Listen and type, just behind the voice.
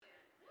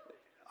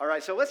All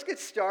right, so let's get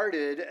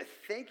started.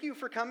 Thank you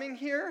for coming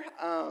here.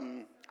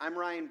 I'm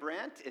Ryan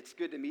Brandt. It's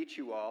good to meet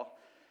you all.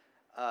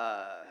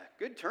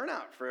 Good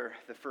turnout for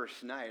the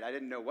first night. I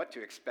didn't know what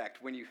to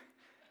expect. When you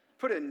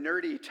put a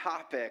nerdy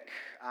topic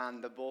on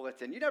the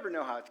bulletin, you never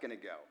know how it's going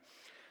to go.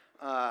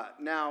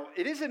 Now,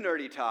 it is a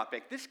nerdy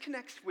topic. This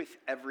connects with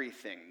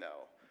everything,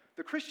 though.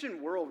 The Christian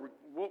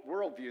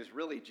worldview is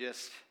really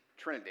just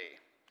Trinity.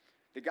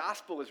 The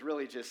gospel is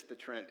really just the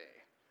Trinity,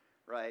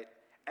 right?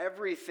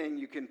 Everything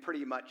you can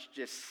pretty much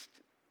just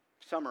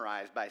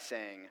summarize by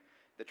saying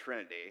the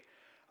Trinity.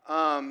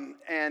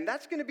 And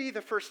that's going to be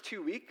the first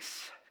 2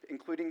 weeks,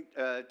 including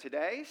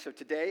today. So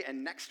today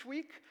and next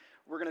week,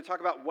 we're going to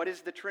talk about what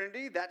is the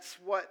Trinity. That's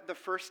what the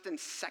first and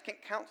second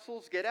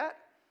councils get at.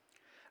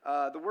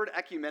 The word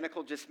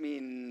ecumenical just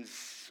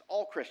means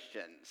all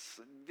Christians.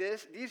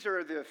 These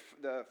are the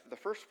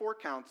first four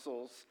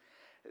councils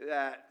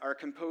that are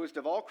composed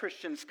of all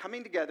Christians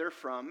coming together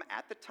from,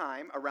 at the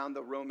time, around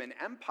the Roman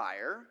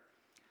Empire,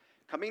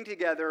 coming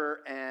together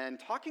and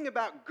talking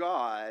about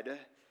God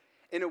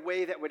in a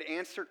way that would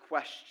answer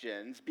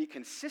questions, be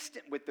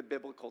consistent with the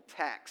biblical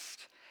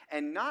text,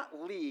 and not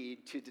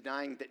lead to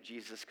denying that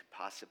Jesus could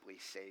possibly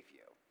save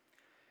you.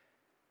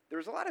 There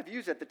was a lot of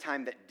views at the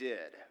time that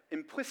did,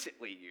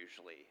 implicitly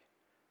usually,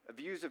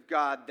 views of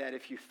God that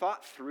if you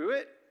thought through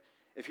it,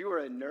 if you were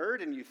a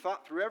nerd and you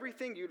thought through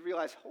everything, you'd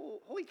realize,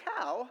 holy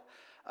cow,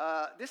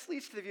 this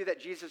leads to the view that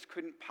Jesus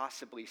couldn't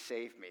possibly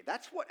save me.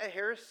 That's what a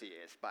heresy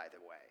is, by the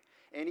way.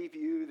 Any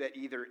view that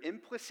either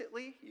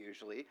implicitly,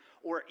 usually,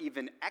 or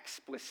even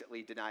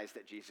explicitly denies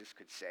that Jesus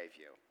could save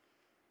you.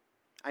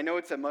 I know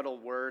it's a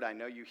muddled word. I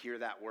know you hear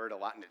that word a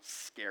lot and it's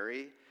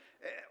scary.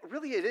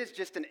 Really, it is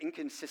just an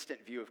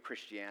inconsistent view of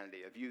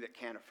Christianity, a view that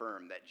can't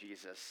affirm that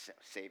Jesus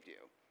saved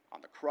you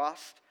on the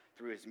cross,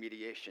 through his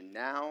mediation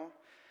now.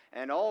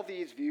 And all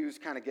these views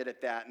kind of get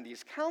at that. And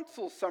these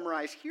councils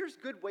summarize, here's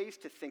good ways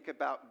to think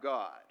about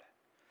God,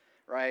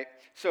 right?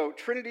 So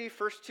Trinity,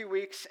 first 2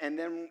 weeks, and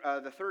then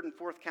the third and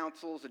fourth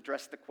councils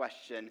address the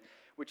question,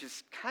 which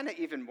is kind of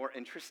even more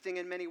interesting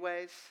in many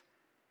ways.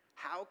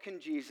 How can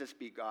Jesus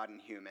be God and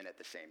human at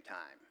the same time?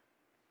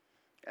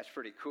 That's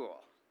pretty cool.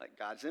 Like,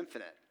 God's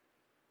infinite.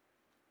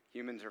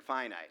 Humans are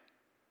finite.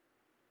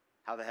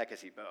 How the heck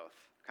is he both?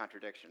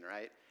 Contradiction,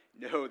 right?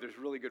 No, there's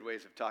really good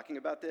ways of talking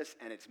about this,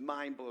 and it's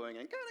mind-blowing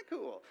and kind of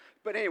cool.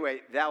 But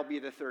anyway, that'll be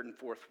the third and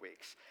fourth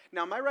weeks.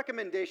 Now, my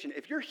recommendation,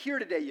 if you're here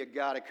today, you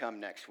got to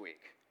come next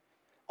week.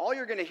 All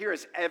you're going to hear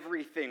is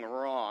everything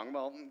wrong.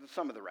 Well,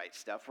 some of the right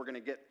stuff. We're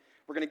going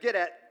to get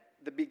at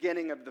the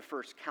beginning of the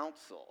first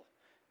council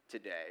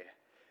today.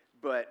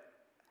 But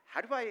how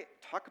do I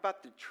talk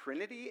about the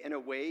Trinity in a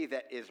way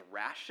that is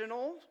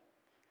rational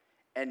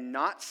and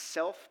not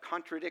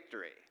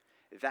self-contradictory?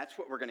 That's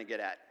what we're going to get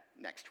at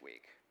next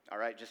week. All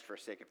right, just for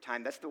sake of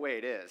time, that's the way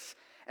it is.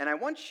 And I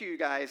want you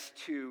guys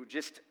to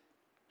just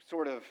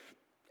sort of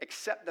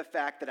accept the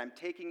fact that I'm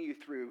taking you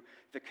through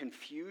the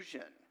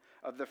confusion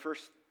of the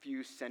first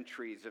few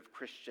centuries of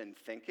Christian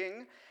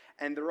thinking,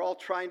 and they're all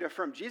trying to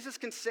affirm Jesus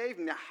can save.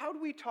 Now, how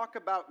do we talk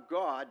about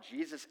God,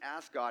 Jesus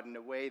as God, in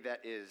a way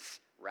that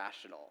is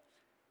rational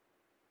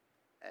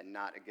and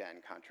not, again,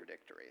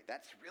 contradictory?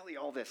 That's really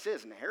all this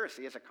is, and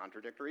heresy is a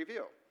contradictory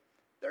view.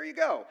 There you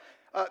go.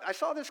 I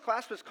saw this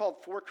class was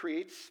called Four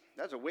Creeds.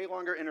 That was a way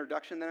longer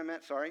introduction than I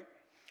meant, sorry.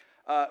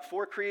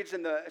 Four Creeds,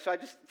 so I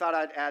just thought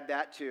I'd add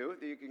that too.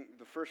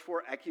 The first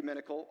four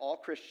ecumenical, all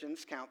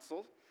Christians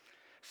council.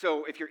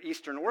 So if you're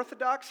Eastern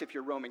Orthodox, if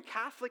you're Roman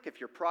Catholic, if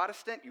you're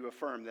Protestant, you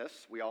affirm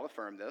this. We all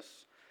affirm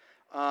this.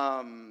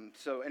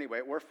 So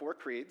anyway, we're four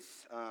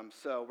creeds.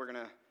 So we're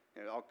going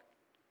to, all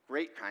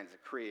great kinds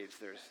of creeds.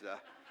 There's the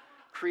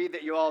creed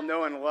that you all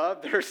know and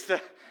love. There's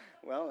the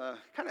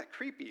kind of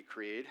creepy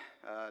creed.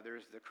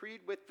 There's the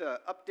creed with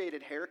the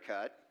updated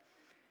haircut,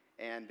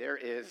 and there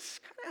is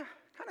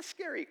kind of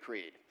scary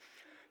creed.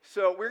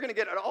 So we're going to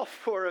get at all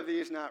four of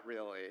these, not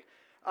really.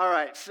 All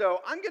right, so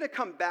I'm going to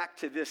come back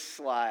to this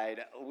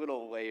slide a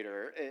little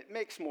later. It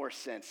makes more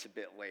sense a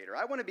bit later.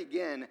 I want to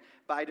begin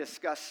by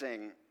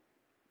discussing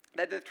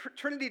that the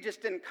Trinity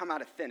just didn't come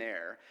out of thin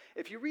air.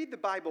 If you read the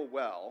Bible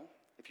well,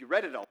 if you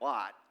read it a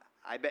lot,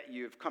 I bet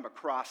you've come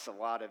across a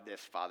lot of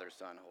this Father,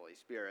 Son, Holy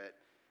Spirit.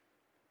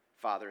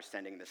 Father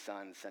sending the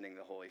Son, sending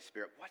the Holy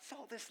Spirit. What's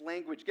all this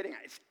language getting at?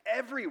 It's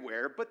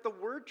everywhere, but the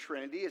word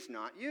Trinity is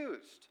not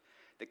used.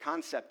 The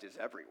concept is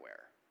everywhere,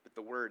 but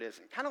the word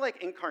isn't. Kind of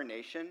like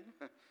incarnation.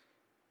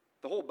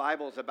 The whole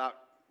Bible is about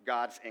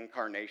God's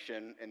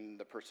incarnation in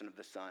the person of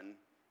the Son.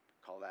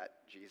 Call that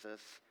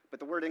Jesus. But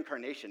the word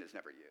incarnation is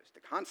never used.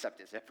 The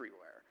concept is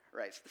everywhere,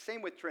 right? It's the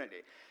same with Trinity.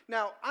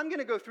 Now, I'm going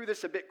to go through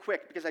this a bit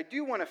quick because I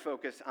do want to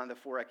focus on the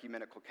four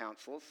ecumenical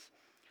councils.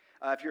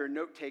 If you're a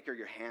note taker,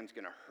 your hand's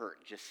going to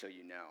hurt, just so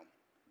you know.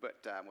 But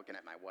I'm looking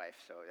at my wife,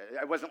 so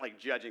I wasn't like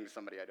judging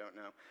somebody I don't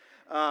know.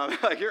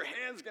 Like, your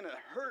hand's going to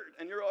hurt,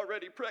 and you're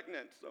already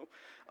pregnant.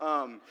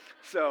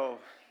 So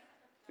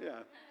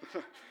yeah.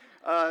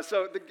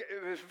 So the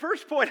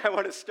first point I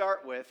want to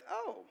start with,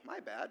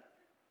 my bad.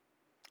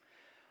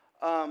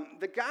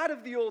 The God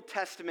of the Old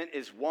Testament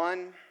is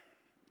one.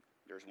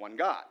 there's one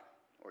God,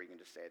 or you can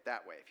just say it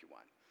that way if you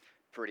want.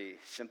 Pretty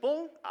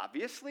simple,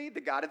 obviously. The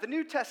God of the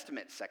New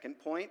Testament, second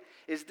point,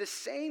 is the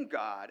same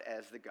God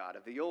as the God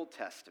of the Old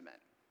Testament.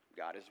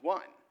 God is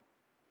one.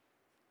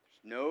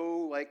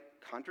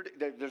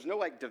 There's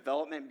no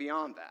development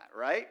beyond that,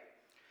 right?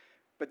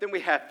 But then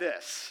we have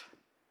this.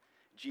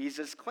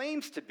 Jesus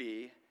claims to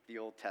be the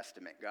Old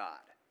Testament God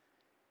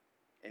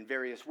in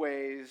various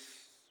ways,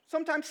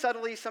 sometimes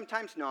subtly,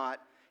 sometimes not.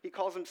 He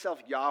calls himself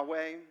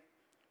Yahweh.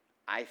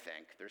 I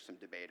think there's some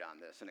debate on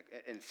this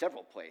in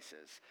several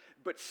places.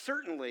 But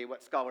certainly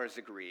what scholars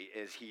agree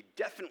is he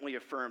definitely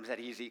affirms that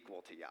he's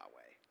equal to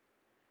Yahweh.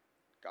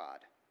 God,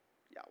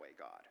 Yahweh,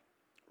 God,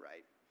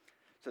 right?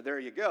 So there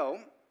you go.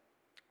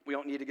 We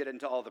don't need to get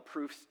into all the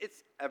proofs.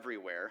 It's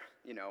everywhere.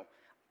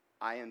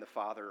 I and the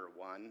Father are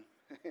one.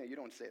 You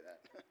don't say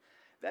that.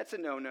 That's a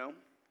no-no.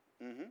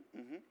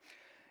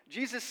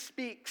 Jesus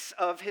speaks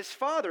of his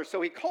Father,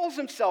 so he calls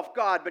himself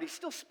God, but he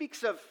still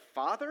speaks of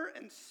Father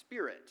and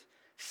Spirit,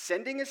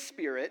 sending his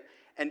Spirit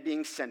and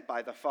being sent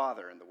by the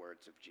Father, in the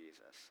words of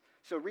Jesus.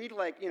 So read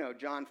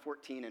John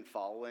 14 and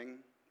following,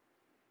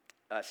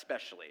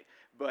 especially,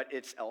 but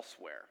it's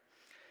elsewhere.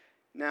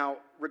 Now,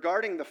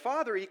 regarding the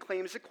Father, he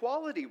claims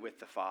equality with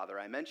the Father.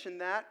 I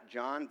mentioned that.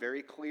 John,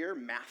 very clear.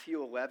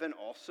 Matthew 11,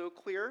 also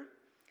clear.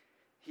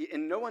 He,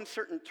 in no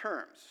uncertain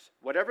terms,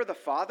 whatever the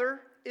Father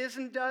is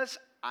and does,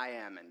 I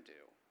am and do.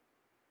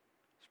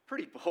 It's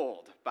pretty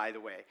bold, by the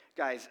way.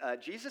 Guys,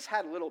 Jesus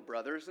had little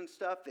brothers and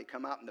stuff. They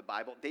come out in the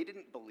Bible. They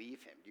didn't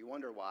believe him. Do you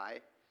wonder why?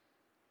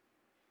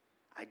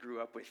 I grew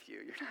up with you.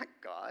 You're not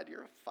God.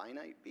 You're a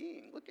finite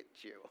being. Look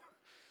at you.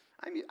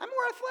 I'm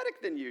more athletic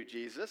than you,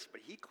 Jesus,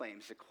 but he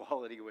claims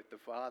equality with the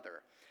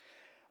Father.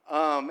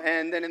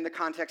 And then in the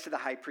context of the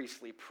high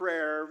priestly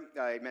prayer,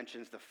 he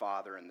mentions the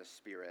Father and the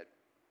Spirit,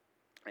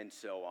 and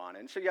so on.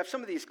 And so you have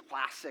some of these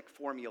classic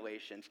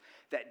formulations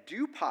that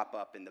do pop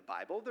up in the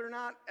Bible. They're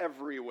not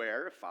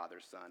everywhere,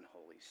 Father, Son,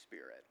 Holy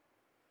Spirit.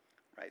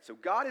 Right? So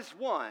God is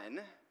one.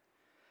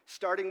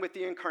 Starting with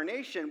the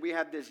incarnation, we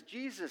have this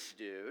Jesus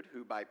dude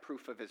who, by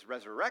proof of his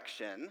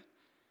resurrection,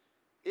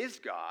 is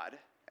God,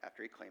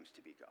 after he claims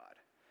to be God,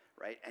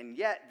 right? And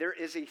yet there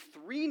is a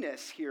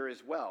threeness here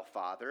as well,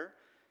 Father,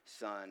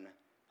 Son,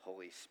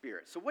 Holy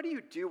Spirit. So what do you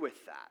do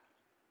with that?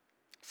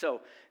 So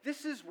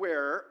this is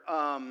where,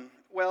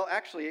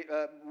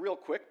 real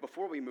quick,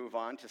 before we move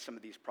on to some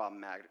of these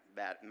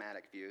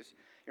problematic views,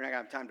 you're not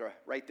going to have time to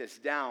write this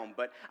down,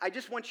 but I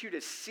just want you to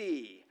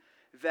see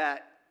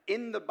that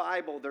in the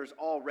Bible there's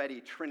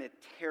already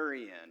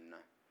Trinitarian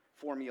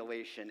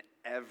formulation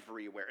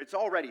everywhere. It's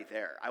already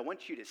there. I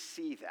want you to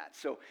see that.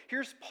 So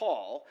here's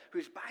Paul,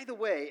 who's, by the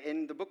way,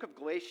 in the book of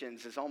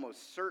Galatians is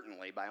almost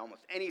certainly, by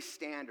almost any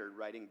standard,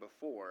 writing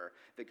before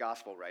the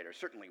gospel writer,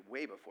 certainly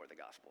way before the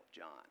Gospel of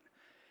John.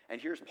 And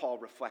here's Paul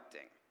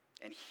reflecting.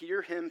 And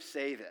hear him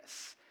say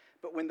this.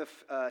 But when the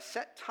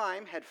set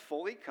time had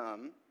fully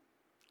come,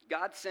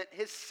 God sent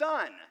his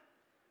Son,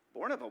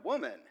 born of a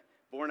woman,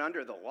 born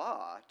under the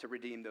law, to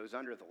redeem those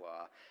under the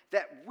law,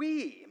 that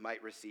we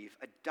might receive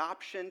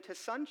adoption to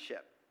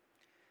sonship.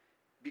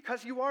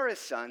 Because you are his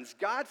sons,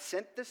 God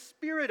sent the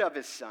Spirit of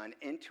his Son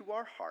into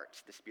our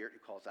hearts, the Spirit who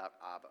calls out,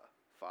 Abba,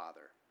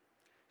 Father.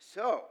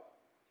 So,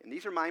 and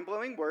these are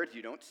mind-blowing words,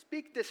 you don't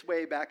speak this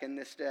way back in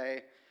this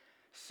day.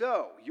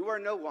 So, you are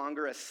no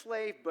longer a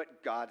slave,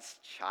 but God's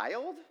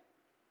child,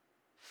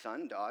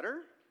 son, daughter.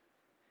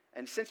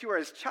 And since you are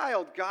his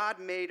child, God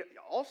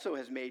also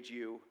has made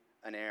you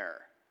an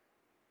heir.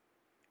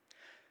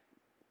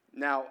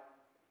 Now,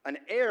 an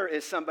heir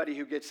is somebody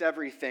who gets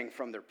everything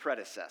from their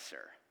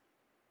predecessor.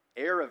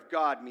 Heir of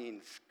God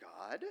means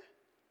God,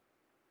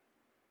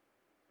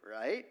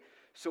 right?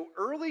 So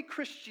early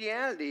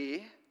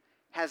Christianity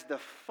has the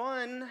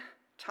fun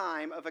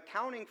time of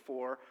accounting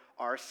for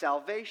our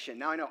salvation.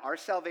 Now, I know our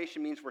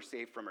salvation means we're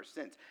saved from our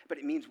sins, but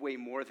it means way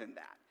more than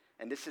that.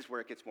 And this is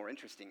where it gets more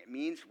interesting. It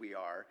means we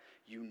are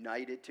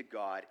united to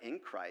God in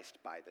Christ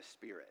by the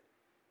Spirit.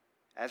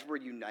 As we're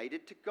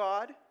united to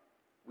God,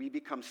 we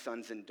become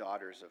sons and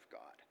daughters of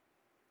God,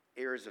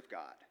 heirs of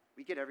God.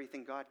 We get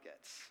everything God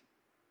gets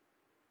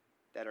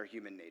that our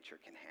human nature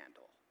can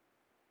handle.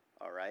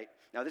 All right?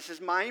 Now, this is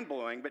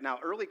mind-blowing, but now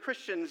early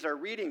Christians are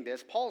reading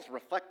this. Paul's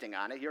reflecting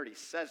on it. He already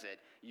says it.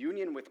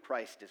 Union with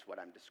Christ is what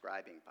I'm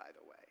describing, by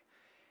the way.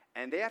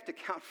 And they have to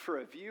count for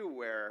a view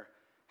where,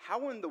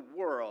 how in the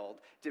world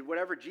did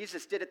whatever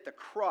Jesus did at the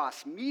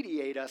cross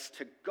mediate us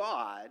to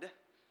God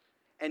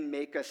and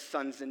make us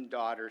sons and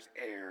daughters,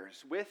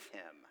 heirs with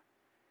him?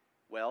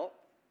 Well,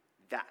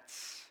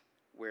 that's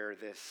where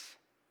this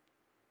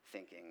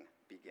thinking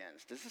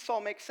begins. Does this all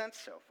make sense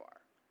so far?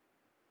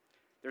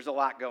 There's a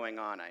lot going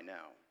on, I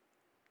know.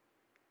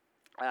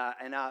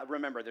 And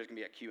remember, there's going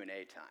to be a Q&A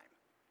time.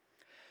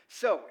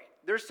 So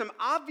there's some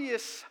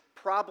obvious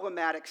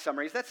problematic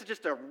summaries. That's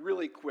just a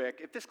really quick.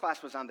 If this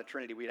class was on the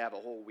Trinity, we'd have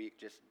a whole week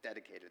just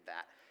dedicated to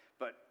that.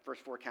 But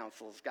first four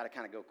councils got to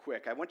kind of go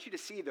quick. I want you to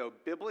see, though,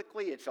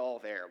 biblically, it's all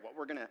there. What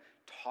we're going to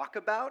talk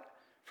about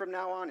from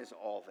now on is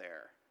all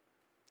there.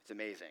 It's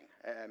amazing.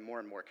 I'm more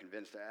and more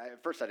convinced.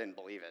 At first, I didn't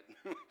believe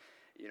it.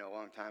 a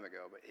long time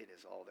ago, but it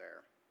is all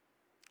there.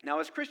 Now,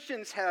 as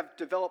Christians have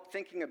developed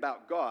thinking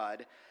about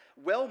God,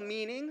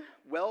 well-meaning,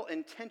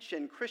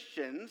 well-intentioned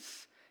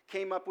Christians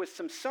came up with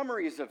some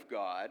summaries of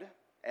God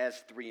as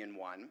 3 in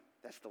 1.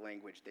 That's the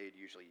language they'd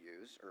usually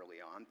use early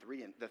on,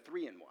 the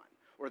 3 in 1,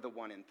 or the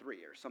 1 in 3,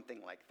 or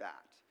something like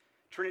that.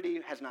 Trinity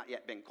has not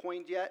yet been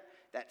coined yet.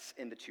 That's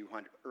in the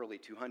early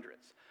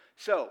 200s.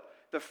 So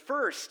the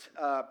first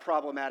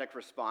problematic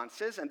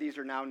responses, and these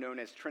are now known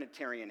as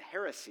Trinitarian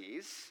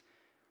heresies.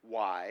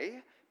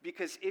 Why?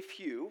 Because if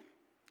you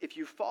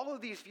follow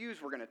these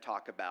views we're going to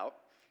talk about,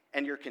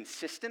 and you're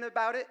consistent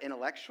about it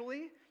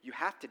intellectually, you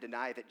have to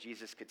deny that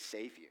Jesus could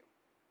save you,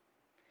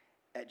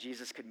 that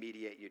Jesus could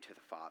mediate you to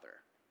the Father.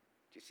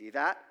 Do you see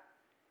that?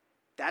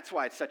 That's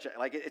why it's such a,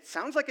 it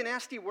sounds like a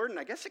nasty word, and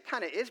I guess it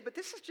kind of is, but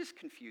this is just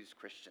confused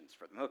Christians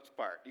for the most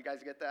part. You guys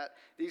get that?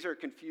 These are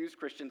confused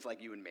Christians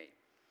like you and me,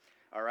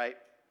 all right?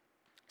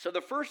 So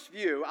the first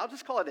view, I'll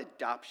just call it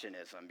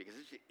adoptionism because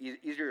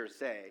it's easier to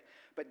say,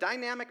 but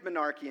dynamic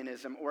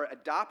monarchianism or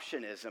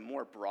adoptionism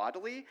more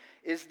broadly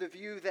is the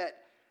view that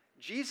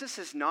Jesus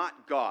is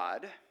not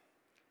God.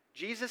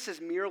 Jesus is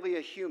merely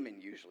a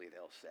human, usually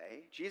they'll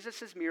say.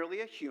 Jesus is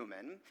merely a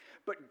human,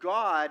 but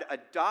God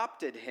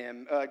adopted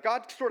him.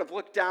 God sort of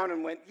looked down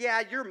and went,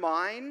 yeah, you're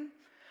mine.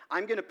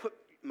 I'm going to put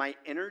my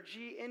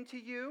energy into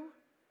you,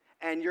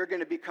 and you're going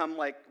to become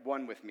like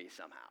one with me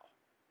somehow,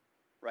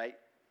 right?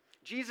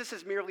 Jesus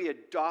is merely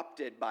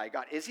adopted by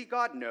God. Is he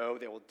God? No,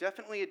 they will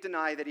definitely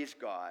deny that he's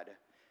God.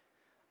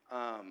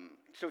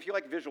 So if you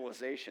like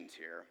visualizations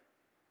here,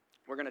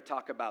 we're going to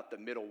talk about the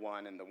middle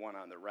one and the one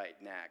on the right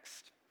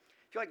next.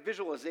 If you like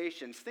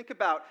visualizations, think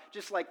about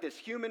just like this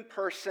human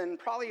person,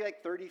 probably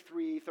like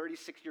 33,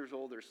 36 years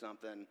old or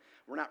something.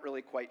 We're not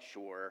really quite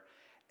sure.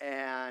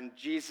 And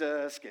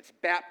Jesus gets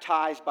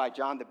baptized by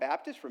John the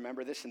Baptist.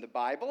 Remember this in the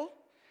Bible?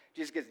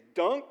 Jesus gets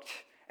dunked,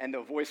 and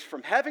the voice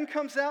from heaven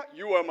comes out,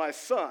 "You are my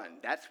son."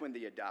 That's when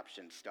the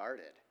adoption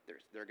started.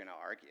 They're going to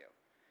argue.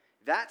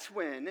 That's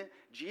when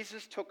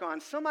Jesus took on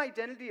some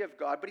identity of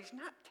God, but he's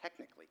not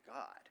technically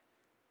God.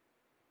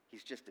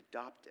 He's just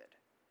adopted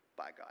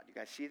by God. You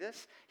guys see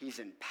this? He's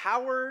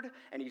empowered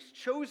and he's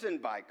chosen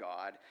by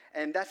God,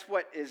 and that's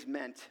what is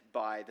meant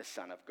by the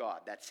Son of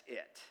God. That's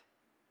it.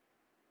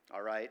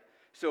 All right?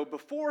 So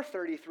before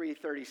 33,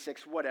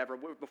 36, whatever,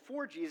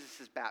 before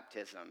Jesus'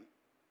 baptism,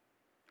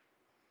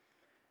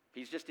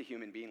 he's just a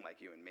human being like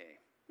you and me.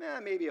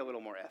 Maybe a little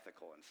more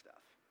ethical and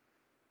stuff,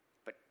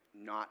 but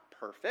not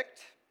perfect,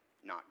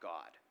 not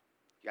God.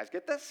 You guys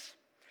get this?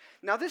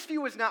 Now, this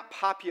view was not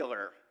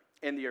popular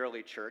in the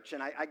early church,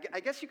 and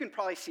I guess you can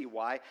probably see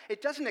why.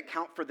 It doesn't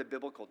account for the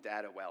biblical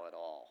data well at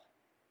all.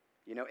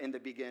 In the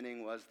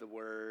beginning was the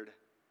Word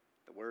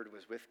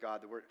was with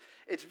God, the Word.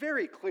 It's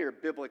very clear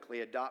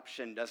biblically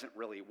adoption doesn't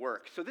really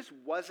work, so this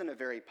wasn't a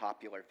very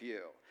popular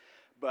view.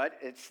 But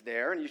it's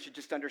there, and you should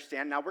just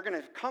understand. Now, we're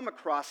going to come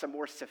across a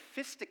more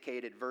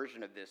sophisticated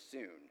version of this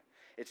soon.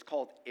 It's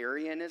called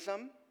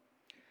Arianism.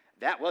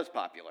 That was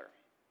popular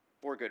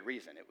for good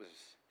reason. It was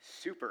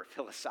super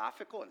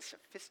philosophical and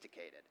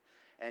sophisticated.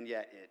 And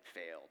yet it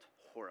failed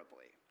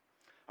horribly.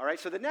 All right,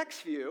 so the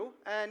next view,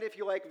 and if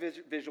you like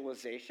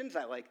visualizations,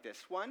 I like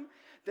this one.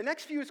 The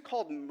next view is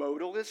called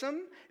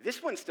modalism.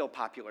 This one's still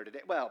popular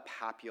today. Well,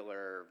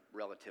 popular,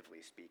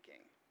 relatively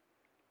speaking.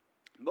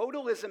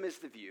 Modalism is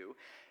the view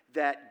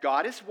that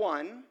God is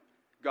one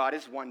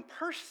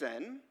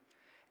person,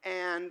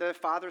 and the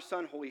Father,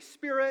 Son, Holy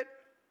Spirit,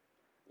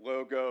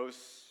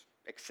 Logos,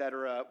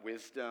 etc.,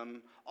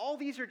 wisdom, all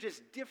these are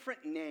just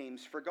different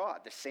names for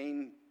God, the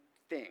same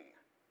thing.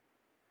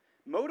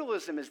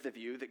 Modalism is the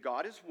view that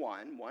God is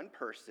one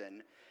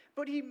person,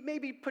 but he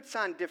maybe puts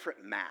on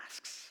different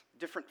masks,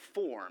 different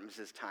forms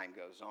as time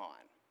goes on.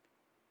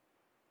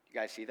 You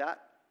guys see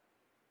that?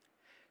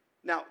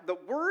 Now, the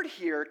word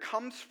here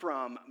comes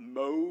from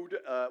mode.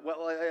 I'll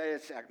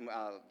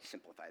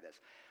simplify this.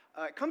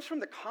 It comes from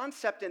the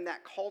concept in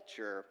that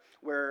culture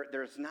where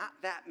there's not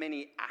that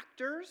many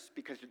actors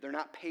because they're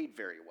not paid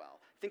very well.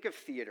 Think of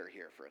theater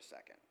here for a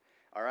second,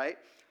 all right?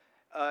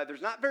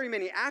 There's not very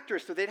many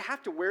actors, so they'd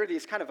have to wear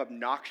these kind of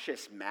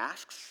obnoxious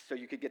masks so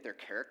you could get their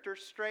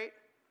characters straight.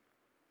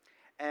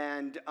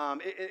 And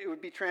it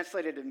would be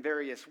translated in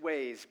various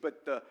ways,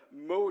 but the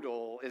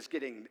modal is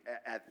getting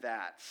at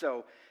that.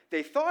 So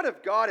they thought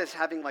of God as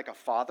having like a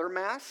Father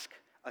mask,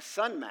 a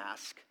Son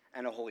mask,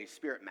 and a Holy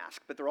Spirit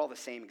mask, but they're all the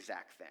same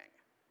exact thing.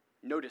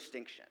 No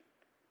distinction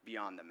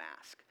beyond the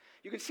mask.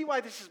 You can see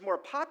why this is more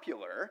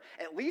popular.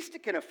 At least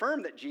it can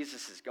affirm that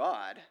Jesus is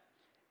God,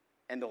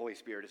 and the Holy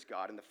Spirit is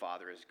God, and the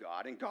Father is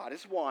God, and God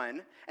is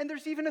one, and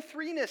there's even a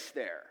threeness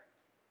there.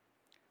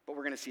 But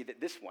we're going to see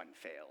that this one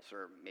fails,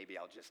 or maybe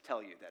I'll just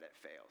tell you that it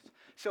fails.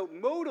 So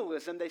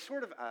modalism, they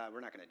sort of, we're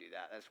not going to do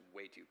that. That's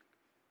way too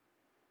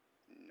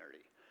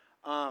nerdy.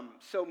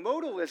 So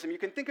modalism, you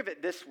can think of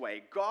it this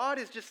way. God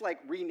is just like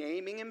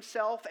renaming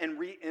himself and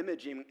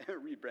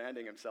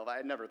rebranding himself. I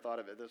had never thought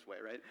of it this way,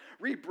 right?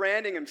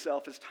 Rebranding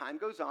himself as time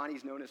goes on.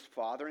 He's known as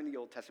Father in the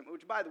Old Testament,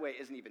 which, by the way,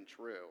 isn't even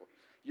true.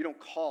 You don't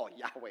call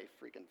Yahweh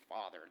freaking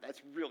Father.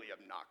 That's really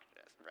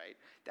obnoxious, right?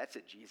 That's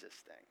a Jesus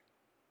thing.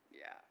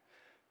 Yeah.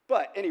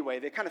 But anyway,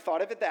 they kind of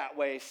thought of it that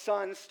way.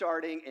 Son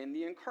starting in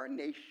the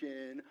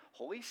incarnation,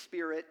 Holy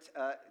Spirit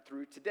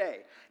through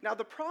today. Now,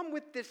 the problem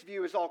with this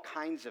view is all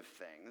kinds of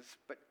things,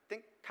 but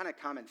think kind of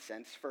common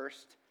sense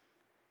first.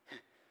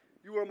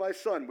 You are my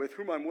son with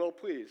whom I'm well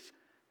pleased.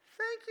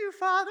 Thank you,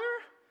 Father.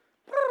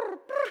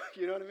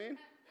 You know what I mean?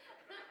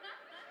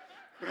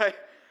 Right?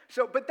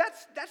 So, but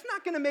that's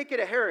not going to make it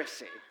a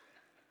heresy,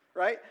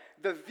 right?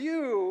 The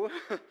view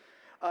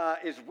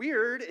is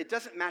weird. It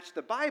doesn't match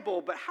the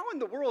Bible, but how in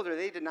the world are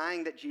they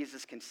denying that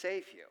Jesus can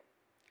save you?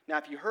 Now,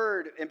 if you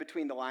heard in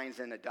between the lines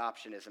in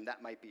adoptionism,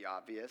 that might be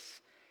obvious.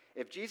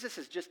 If Jesus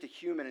is just a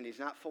human and he's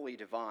not fully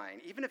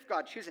divine, even if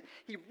God chooses,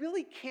 he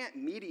really can't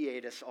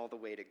mediate us all the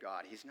way to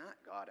God. He's not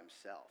God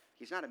himself.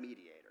 He's not a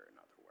mediator, in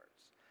other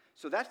words.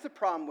 So that's the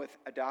problem with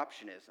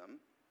adoptionism.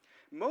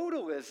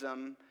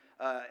 Modalism,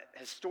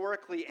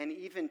 historically and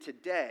even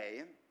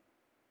today,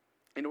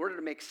 in order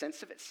to make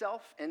sense of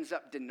itself, ends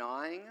up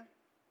denying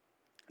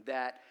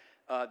that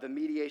the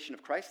mediation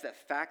of Christ, that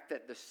fact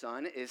that the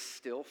Son is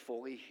still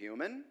fully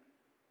human,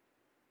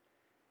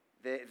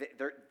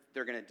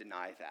 they're going to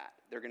deny that.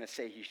 They're going to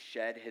say he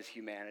shed his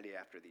humanity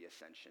after the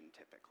ascension,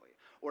 typically.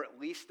 Or at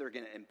least they're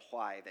going to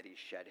imply that he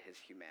shed his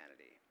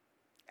humanity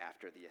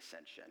after the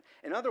ascension.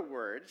 In other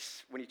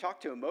words, when you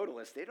talk to a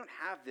modalist, they don't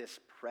have this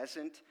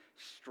present,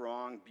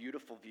 strong,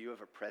 beautiful view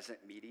of a present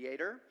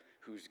mediator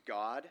who's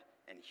God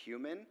and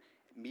human,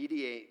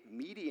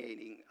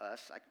 mediating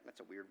us,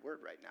 that's a weird word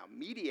right now,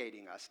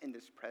 mediating us in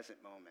this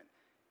present moment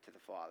to the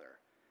Father.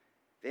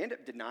 They end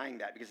up denying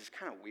that because it's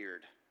kind of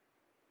weird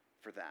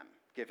for them,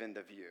 given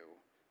the view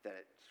that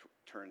it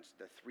turns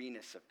the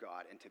threeness of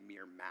God into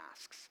mere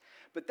masks.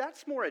 But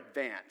that's more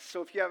advanced.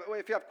 So if you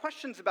have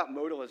questions about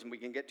modalism, we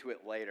can get to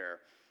it later.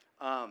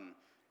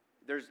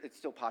 It's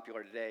still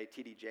popular today.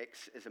 T.D.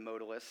 Jakes is a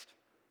modalist.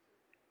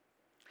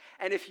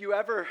 And if you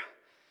ever...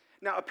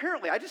 Now,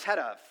 apparently, I just had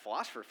a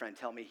philosopher friend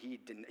tell me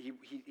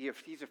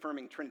he's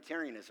affirming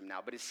Trinitarianism now,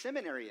 but his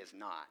seminary is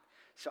not.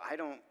 So I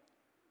don't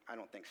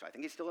think so. I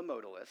think he's still a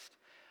modalist.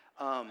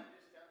 I'm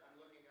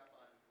looking up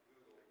on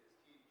Google.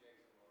 Is T.D.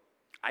 Jakes a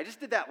modalist? I just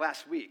did that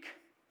last week,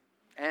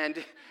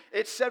 and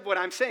it said what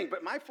I'm saying,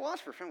 but my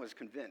philosopher friend was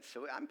convinced,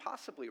 so I'm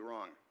possibly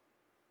wrong.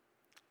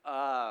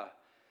 Now,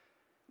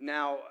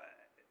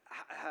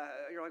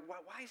 you're like,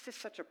 why is this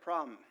such a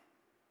problem?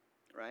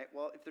 Right?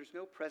 Well, if there's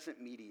no present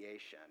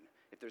mediation,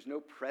 if there's no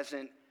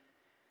present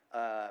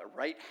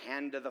right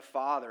hand of the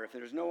Father, if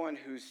there's no one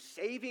who's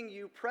saving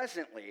you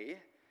presently,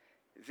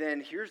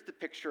 then here's the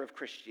picture of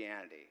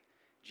Christianity.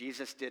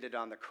 Jesus did it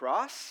on the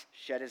cross,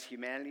 shed his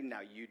humanity, now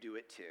you do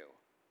it too.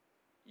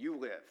 You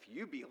live,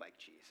 you be like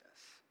Jesus.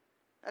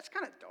 That's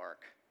kind of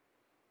dark.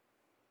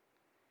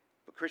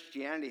 But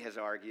Christianity has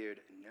argued,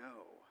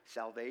 no,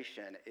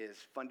 salvation is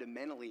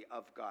fundamentally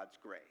of God's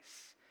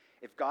grace.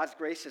 If God's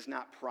grace is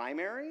not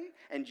primary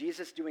and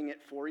Jesus doing it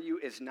for you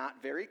is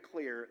not very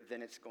clear,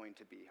 then it's going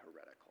to be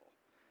heretical.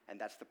 And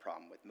that's the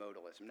problem with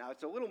modalism. Now,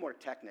 it's a little more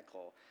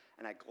technical,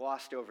 and I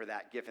glossed over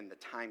that given the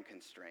time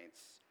constraints.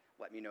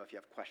 Let me know if you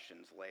have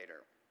questions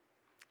later.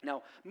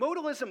 Now,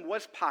 modalism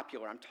was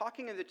popular. I'm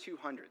talking in the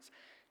 200s.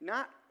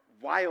 Not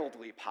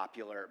wildly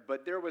popular,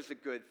 but there was a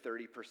good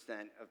 30%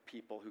 of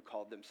people who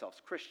called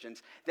themselves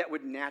Christians that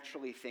would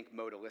naturally think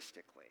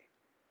modalistically.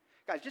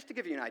 Guys, just to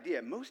give you an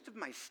idea, most of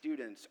my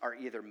students are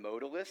either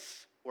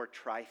modalists or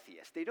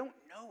tritheists. They don't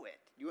know it.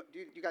 Do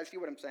you guys see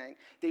what I'm saying?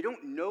 They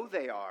don't know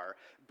they are,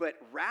 but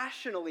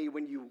rationally,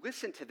 when you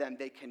listen to them,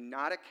 they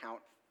cannot account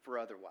for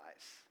otherwise.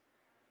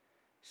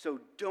 So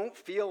don't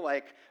feel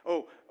like,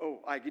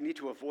 I need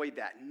to avoid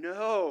that.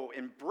 No,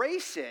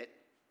 embrace it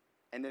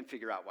and then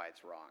figure out why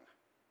it's wrong.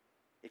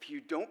 If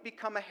you don't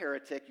become a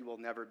heretic, you will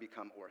never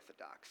become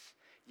orthodox.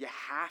 You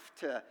have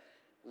to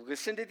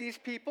listen to these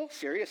people,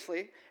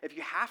 seriously. If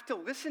you have to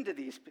listen to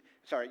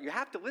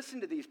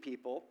these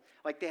people,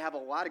 like they have a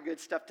lot of good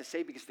stuff to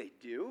say because they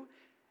do,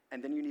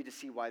 and then you need to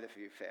see why the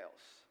view fails.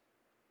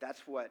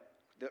 That's what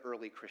the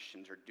early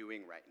Christians are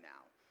doing right now.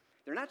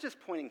 They're not just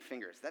pointing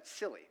fingers. That's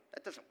silly.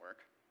 That doesn't work.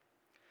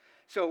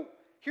 So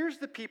here's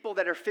the people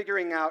that are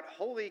figuring out,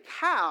 holy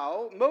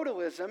cow,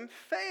 modalism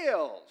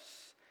fails.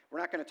 We're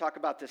not going to talk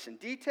about this in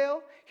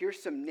detail.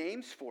 Here's some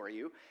names for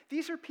you.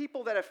 These are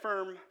people that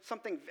affirm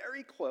something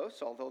very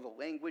close, although the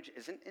language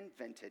isn't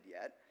invented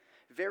yet,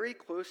 very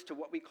close to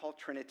what we call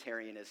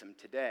Trinitarianism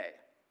today.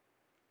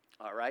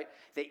 All right?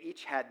 They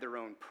each had their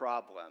own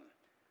problem.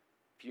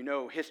 If you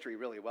know history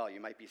really well,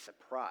 you might be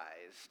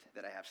surprised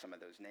that I have some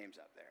of those names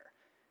up there.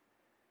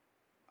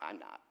 I'm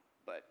not,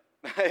 but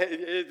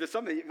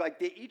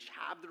they each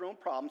have their own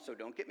problems, so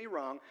don't get me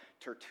wrong.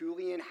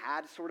 Tertullian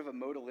had sort of a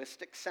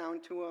modalistic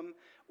sound to him.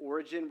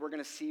 Origen, we're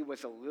going to see,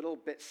 was a little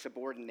bit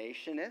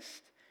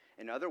subordinationist.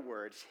 In other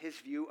words, his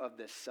view of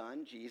the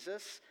Son,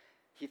 Jesus,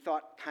 he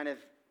thought kind of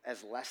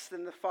as less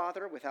than the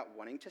Father without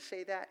wanting to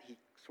say that. He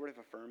sort of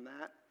affirmed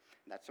that.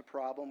 That's a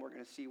problem. We're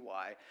going to see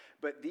why.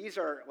 But these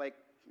are a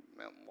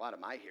lot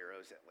of my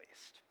heroes at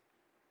least.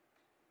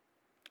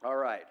 All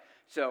right,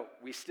 so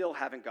we still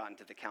haven't gotten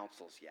to the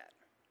councils yet.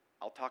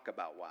 I'll talk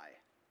about why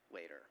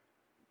later.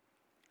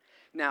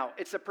 Now,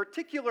 it's a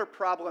particular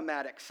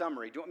problematic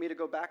summary. Do you want me to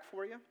go back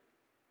for you?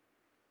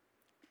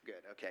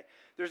 Good, okay.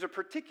 There's a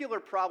particular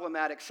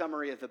problematic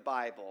summary of the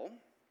Bible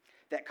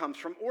that comes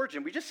from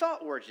Origen. We just saw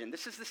Origen.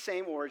 This is the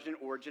same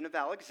Origen of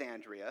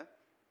Alexandria.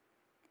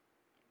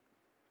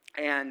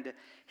 And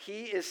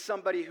he is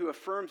somebody who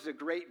affirms a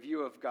great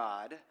view of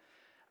God,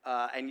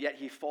 and yet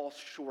he falls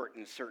short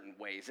in certain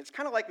ways. It's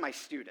kind of like my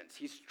students.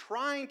 He's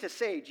trying to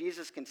say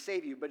Jesus can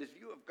save you, but his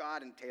view of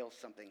God entails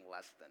something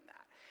less than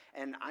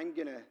that. And I'm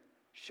going to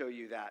show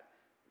you that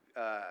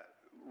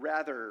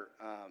rather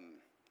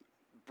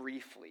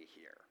briefly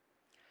here.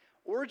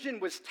 Origen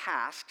was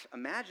tasked,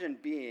 imagine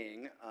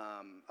being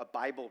a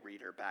Bible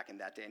reader back in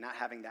that day, not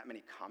having that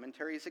many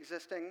commentaries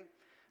existing,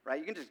 right?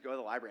 You can just go to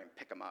the library and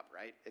pick them up,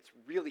 right? It's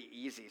really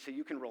easy, so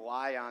you can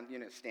rely on,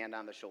 stand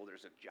on the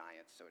shoulders of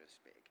giants, so to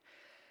speak.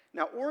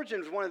 Now, Origen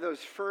was one of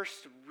those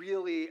first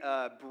really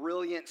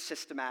brilliant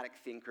systematic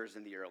thinkers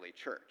in the early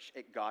church.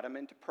 It got him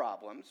into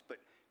problems, but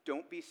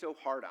don't be so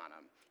hard on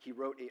him. He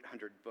wrote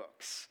 800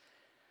 books.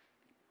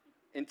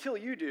 Until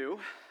you do,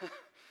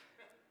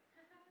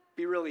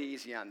 be really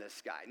easy on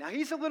this guy. Now,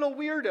 he's a little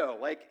weirdo,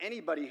 like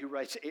anybody who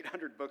writes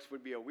 800 books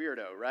would be a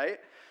weirdo, right?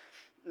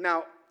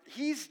 Now,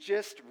 he's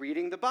just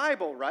reading the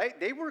Bible, right?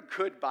 They were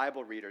good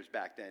Bible readers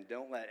back then.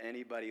 Don't let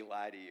anybody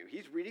lie to you.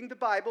 He's reading the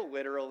Bible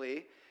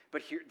literally,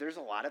 but there's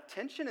a lot of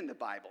tension in the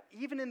Bible,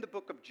 even in the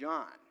book of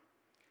John.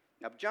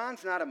 Now,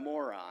 John's not a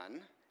moron.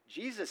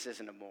 Jesus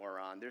isn't a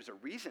moron. There's a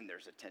reason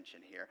there's a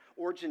tension here.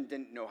 Origen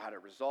didn't know how to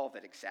resolve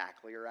it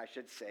exactly, or I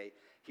should say,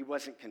 he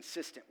wasn't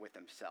consistent with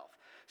himself.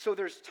 So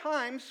there's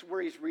times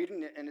where he's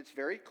reading it, and it's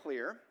very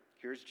clear.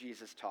 Here's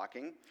Jesus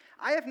talking.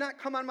 I have not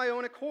come on my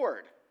own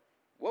accord.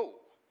 Whoa.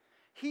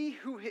 He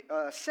who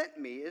sent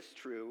me is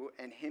true,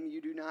 and him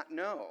you do not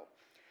know.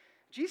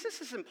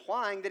 Jesus is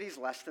implying that he's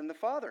less than the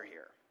Father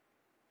here.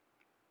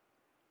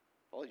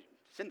 Well,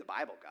 it's in the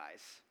Bible,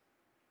 guys.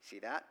 See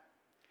that?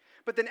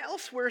 But then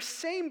elsewhere,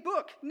 same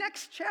book,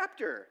 next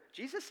chapter.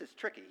 Jesus is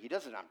tricky. He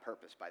does it on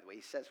purpose, by the way.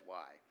 He says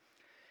why.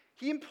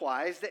 He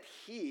implies that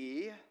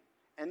he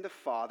and the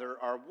Father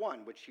are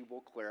one, which he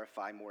will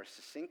clarify more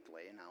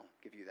succinctly, and I'll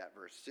give you that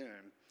verse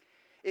soon.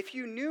 If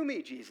you knew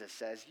me, Jesus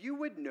says, you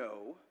would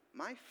know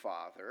my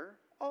Father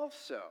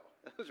also.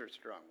 Those are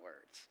strong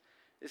words.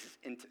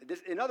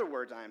 In other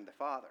words, I am the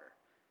Father.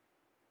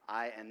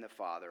 I and the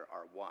Father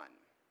are one.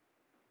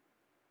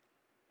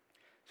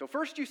 So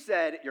first you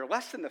said you're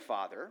less than the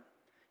Father.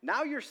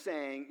 Now you're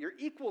saying you're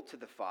equal to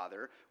the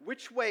Father.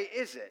 Which way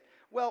is it?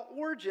 Well,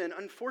 Origen,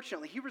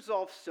 unfortunately, he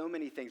resolves so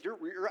many things.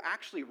 You're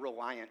actually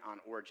reliant on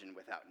Origen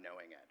without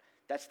knowing it.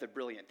 That's the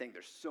brilliant thing.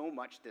 There's so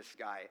much this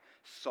guy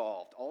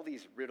solved, all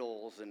these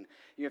riddles. And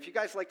if you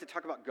guys like to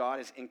talk about God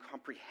as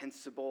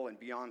incomprehensible and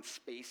beyond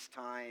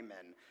space-time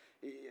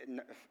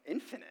and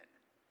infinite,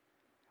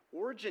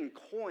 Origen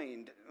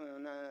coined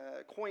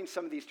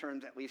some of these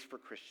terms, at least for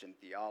Christian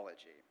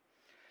theology.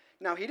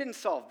 Now, he didn't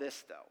solve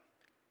this, though.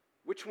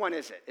 Which one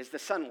is it? Is the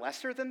Son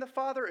lesser than the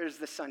Father, or is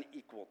the Son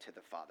equal to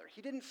the Father?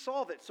 He didn't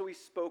solve it, so he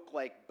spoke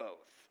like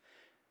both.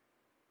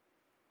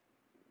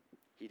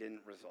 He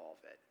didn't resolve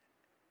it.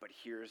 But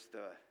here's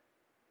the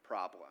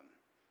problem.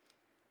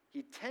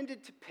 He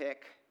tended to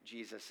pick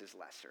Jesus is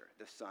lesser.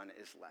 The Son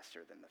is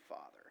lesser than the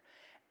Father.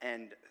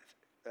 And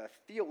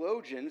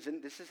theologians,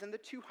 and this is in the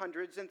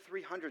 200s and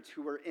 300s,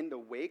 who were in the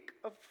wake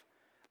of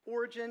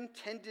Origen,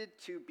 tended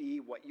to be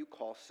what you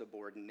call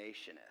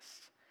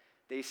subordinationists.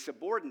 They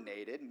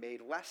subordinated,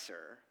 made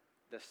lesser,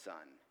 the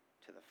Son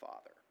to the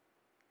Father.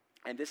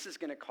 And this is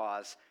going to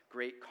cause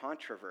great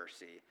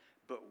controversy,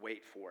 but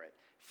wait for it.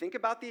 Think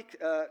about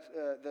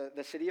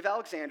the city of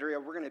Alexandria.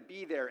 We're going to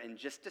be there in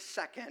just a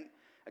second.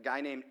 A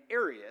guy named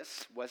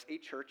Arius was a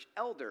church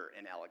elder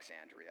in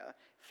Alexandria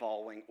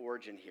following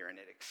Origen here, and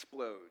it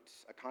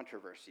explodes. A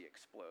controversy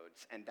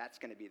explodes, and that's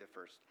going to be the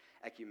first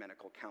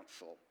ecumenical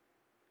council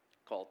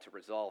called to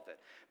resolve it.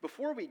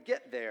 Before we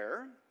get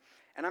there,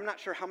 and I'm not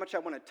sure how much I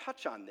want to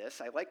touch on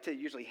this. I like to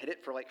usually hit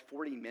it for like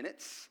 40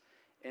 minutes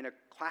in a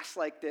class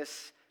like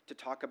this to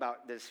talk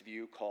about this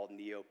view called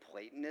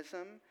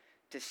Neoplatonism,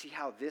 to see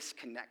how this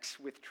connects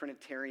with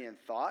Trinitarian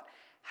thought,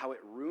 how it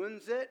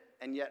ruins it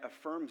and yet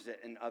affirms it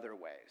in other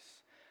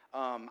ways.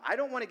 I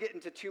don't want to get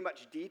into too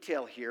much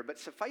detail here, but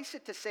suffice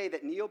it to say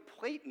that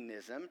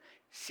Neoplatonism,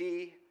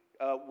 see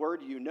a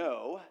word you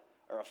know,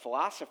 or a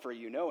philosopher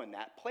you know in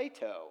that,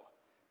 Plato,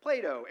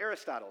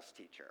 Aristotle's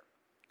teacher.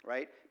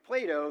 Right?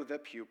 Plato, the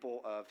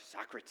pupil of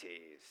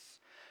Socrates.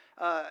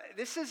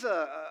 This is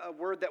a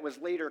word that was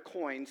later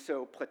coined,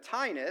 so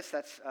Plotinus,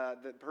 that's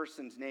the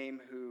person's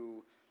name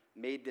who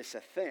made this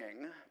a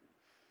thing.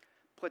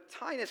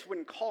 Plotinus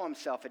wouldn't call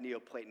himself a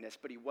Neoplatonist,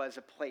 but he was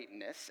a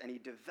Platonist, and he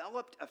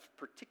developed a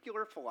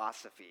particular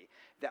philosophy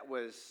that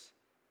was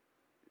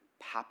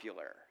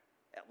popular,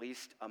 at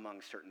least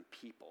among certain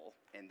people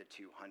in the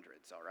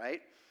 200s, all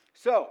right?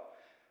 So,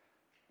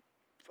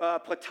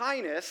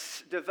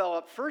 Plotinus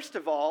developed, first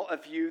of all, a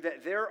view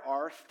that there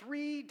are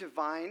three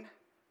divine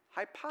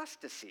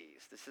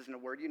hypostases. This isn't a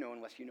word you know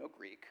unless you know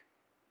Greek.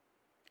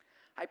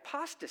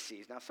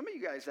 Hypostases. Now, some of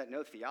you guys that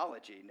know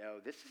theology know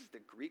this is the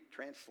Greek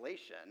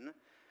translation,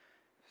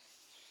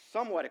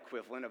 somewhat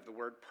equivalent of the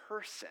word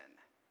person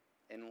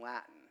in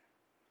Latin,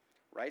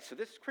 right? So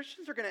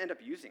Christians are going to end up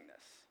using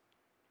this.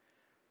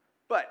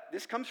 But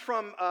this comes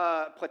from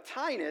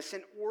Plotinus,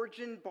 and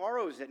Origen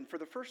borrows it. And for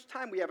the first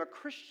time, we have a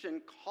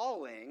Christian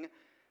calling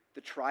the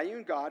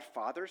triune God,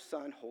 Father,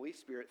 Son, Holy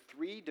Spirit,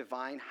 three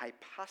divine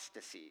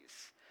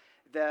hypostases.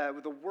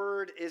 The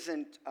word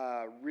isn't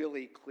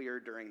really clear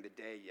during the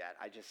day yet.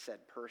 I just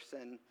said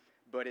person,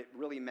 but it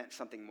really meant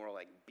something more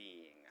like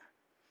being,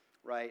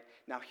 right?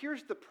 Now,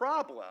 here's the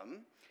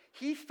problem.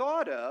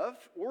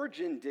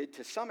 Origen did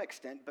to some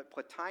extent, but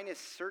Plotinus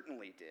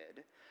certainly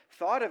did,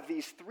 thought of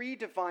these three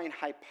divine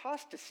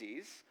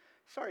hypostases.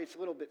 Sorry, it's a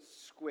little bit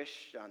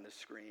squished on the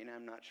screen.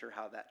 I'm not sure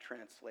how that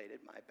translated,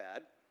 my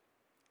bad.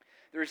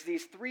 There's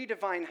these three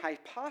divine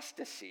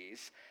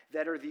hypostases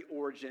that are the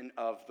origin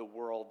of the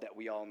world that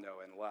we all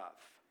know and love.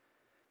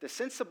 The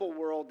sensible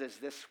world is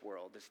this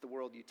world. It's the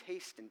world you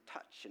taste and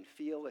touch and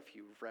feel. If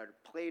you've read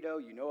Plato,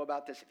 you know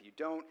about this. If you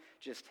don't,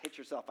 just hit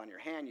yourself on your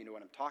hand. You know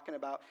what I'm talking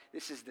about.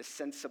 This is the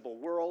sensible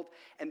world.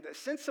 And the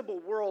sensible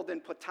world in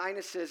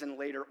Plotinus's and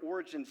later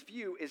Origen's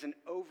view is an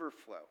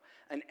overflow,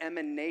 an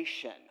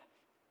emanation.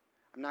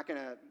 We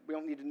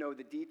don't need to know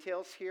the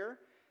details here.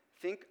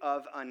 Think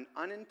of an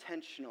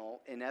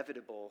unintentional,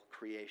 inevitable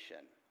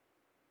creation,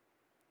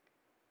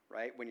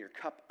 right? When your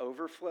cup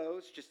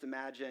overflows, just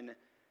imagine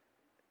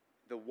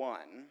the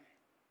one,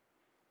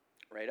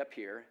 right up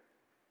here,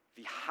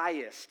 the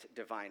highest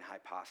divine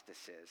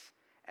hypostasis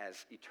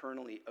as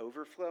eternally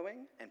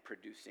overflowing and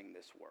producing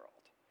this world.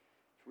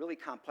 It's really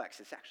complex.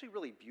 It's actually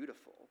really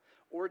beautiful.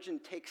 Origen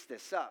takes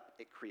this up,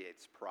 it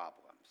creates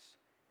problems,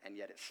 and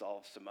yet it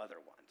solves some other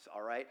ones,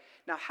 all right?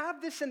 Now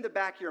have this in the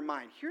back of your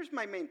mind. Here's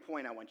my main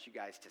point I want you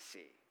guys to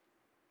see.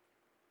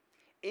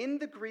 In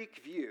the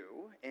Greek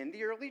view, in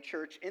the early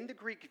church, in the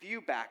Greek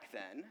view back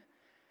then,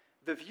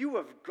 the view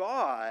of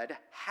God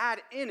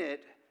had in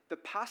it the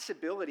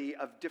possibility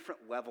of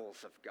different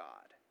levels of God.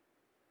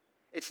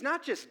 It's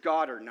not just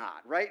God or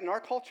not, right? In our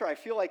culture, I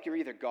feel like you're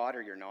either God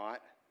or you're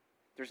not.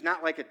 There's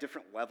not like a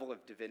different level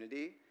of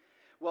divinity.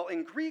 Well,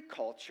 in Greek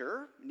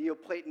culture,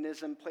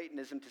 Neoplatonism,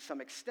 Platonism to some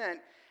extent,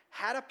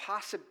 had a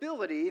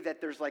possibility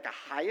that there's like a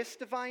highest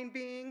divine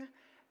being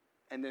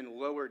and then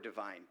lower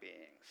divine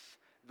beings.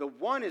 The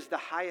one is the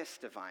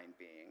highest divine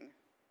being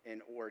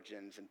in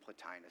Origen's and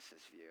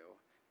Plotinus's view,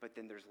 but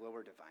then there's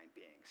lower divine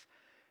beings.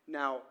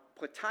 Now,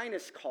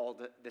 Plotinus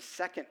called the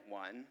second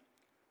one,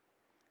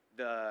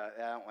 I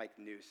don't like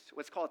news,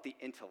 let's call it the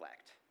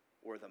intellect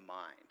or the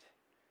mind.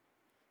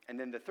 And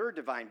then the third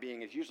divine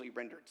being is usually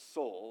rendered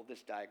soul.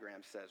 This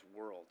diagram says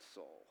world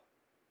soul.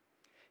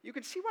 You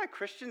can see why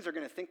Christians are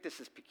going to think this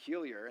is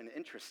peculiar and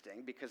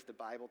interesting because the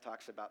Bible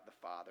talks about the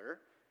Father,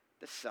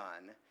 the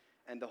Son,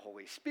 and the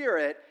Holy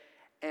Spirit.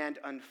 And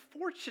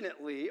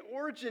unfortunately,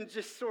 Origen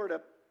just sort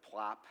of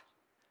plop.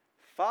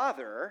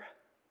 Father,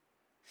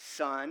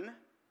 Son,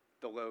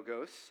 the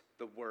Logos,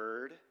 the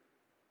Word,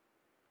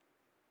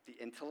 the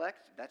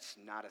intellect, that's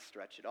not a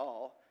stretch at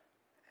all.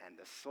 And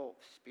the soul,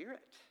 Spirit,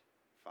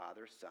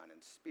 Father, Son,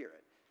 and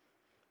Spirit.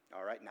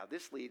 All right, now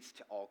this leads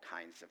to all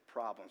kinds of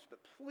problems, but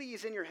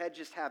please in your head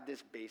just have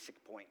this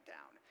basic point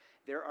down.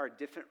 There are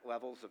different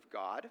levels of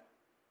God.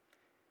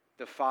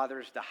 The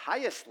Father's the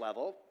highest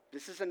level.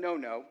 This is a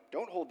no-no.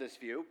 Don't hold this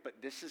view, but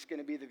this is going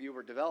to be the view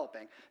we're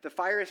developing. The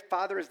Father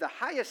is the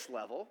highest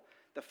level.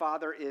 The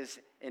Father is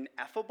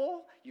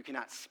ineffable. You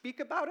cannot speak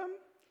about him.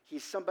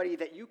 He's somebody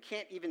that you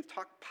can't even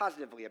talk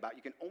positively about.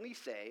 You can only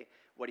say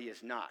what he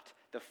is not.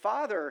 The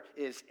Father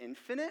is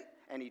infinite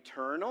and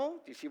eternal.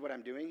 Do you see what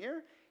I'm doing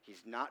here?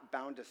 He's not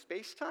bound to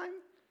space-time.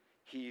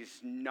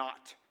 He's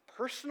not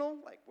personal,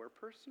 like we're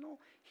personal.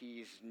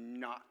 He's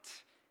not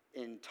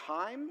in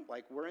time,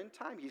 like we're in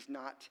time. He's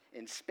not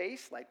in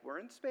space, like we're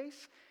in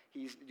space. Do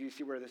you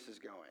see where this is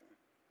going?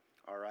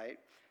 All right?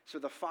 So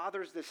the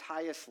Father's this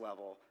highest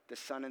level. The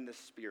Son and the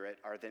Spirit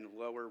are then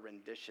lower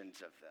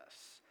renditions of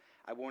this.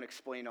 I won't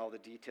explain all the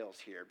details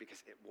here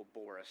because it will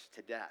bore us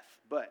to death.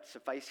 But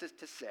suffice it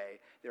to say,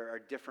 there are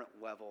different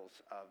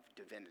levels of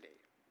divinity.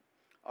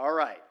 All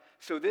right,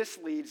 so this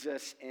leads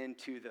us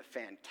into the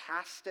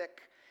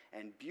fantastic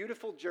and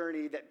beautiful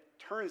journey that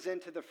turns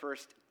into the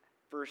first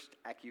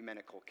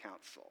ecumenical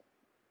council.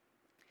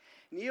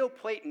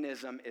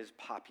 Neoplatonism is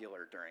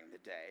popular during the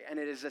day, and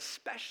it is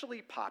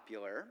especially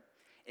popular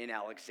in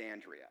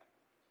Alexandria,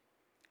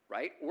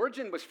 right?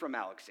 Origen was from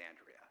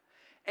Alexandria.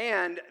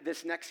 And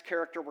this next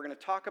character we're going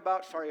to talk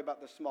about, sorry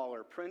about the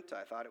smaller print,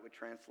 I thought it would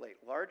translate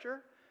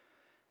larger.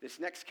 This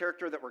next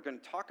character that we're going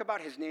to talk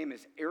about, his name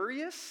is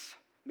Arius.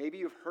 Maybe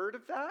you've heard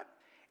of that.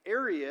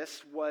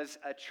 Arius was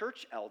a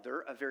church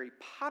elder, a very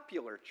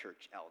popular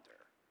church elder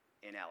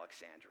in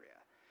Alexandria.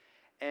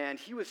 And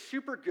he was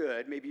super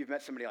good, maybe you've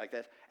met somebody like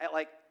this, at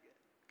like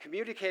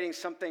communicating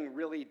something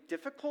really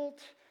difficult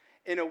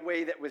in a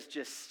way that was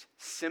just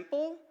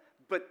simple,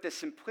 but the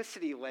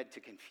simplicity led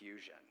to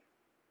confusion.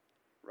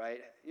 right?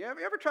 You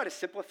ever try to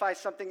simplify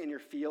something in your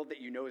field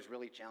that you know is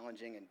really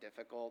challenging and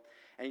difficult,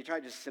 and you try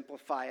to just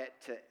simplify it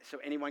so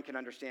anyone can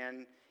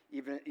understand,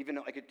 even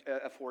like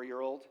a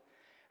 4-year-old?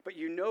 But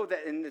you know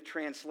that in the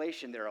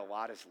translation there a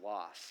lot is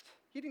lost.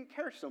 He didn't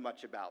care so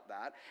much about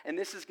that, and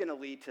this is going to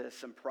lead to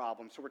some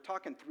problems. So we're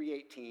talking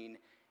 318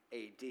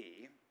 AD.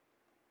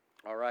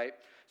 All right,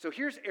 so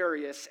here's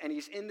Arius, and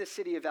he's in the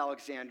city of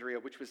Alexandria,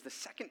 which was the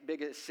second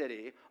biggest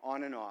city,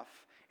 on and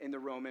off, in the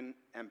Roman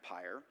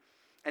Empire,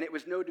 and it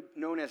was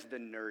known as the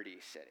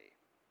nerdy city,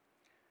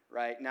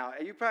 right? Now,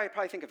 you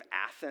probably think of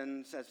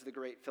Athens as the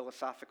great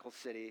philosophical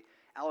city.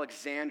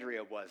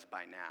 Alexandria was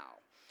by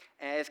now,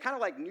 and it's kind of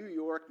like New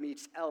York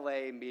meets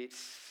LA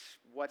meets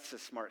what's a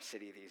smart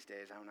city these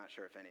days? I'm not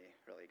sure if any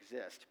really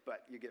exist,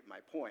 but you get my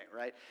point,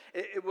 right?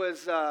 It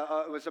was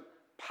a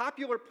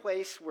popular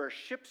place where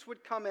ships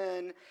would come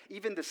in,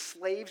 even the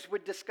slaves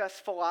would discuss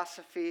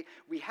philosophy.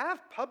 We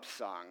have pub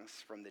songs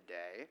from the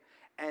day,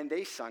 and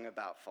they sung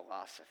about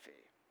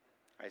philosophy.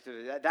 Right? So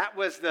that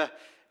was the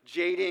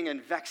jading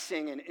and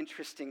vexing and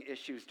interesting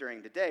issues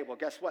during the day. Well,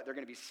 guess what? They're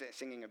going to be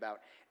singing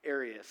about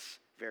Arius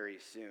very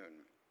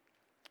soon.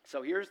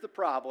 So here's the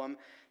problem.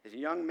 There's a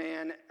young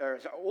man, or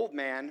an old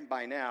man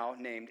by now,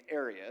 named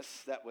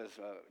Arius. That was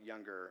a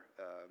younger,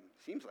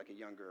 seems like a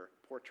younger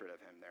portrait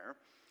of him there.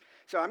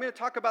 So I'm going to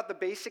talk about the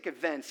basic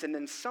events and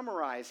then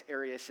summarize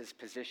Arius'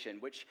 position,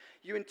 which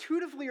you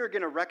intuitively are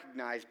going to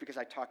recognize because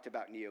I talked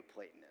about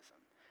Neoplatonism.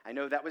 I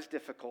know that was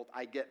difficult.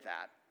 I get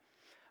that.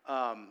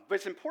 But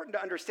it's important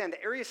to understand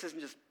that Arius isn't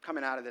just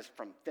coming out of this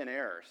from thin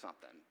air or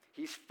something.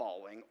 He's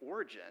following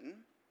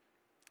Origen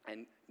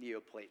and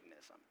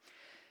Neoplatonism.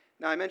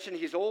 Now, I mentioned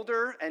he's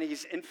older, and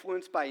he's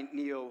influenced by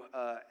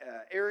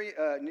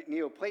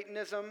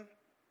Neoplatonism,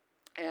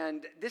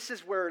 and this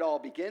is where it all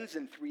begins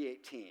in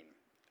 318.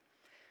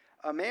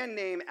 A man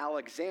named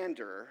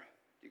Alexander,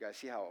 you guys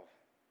see how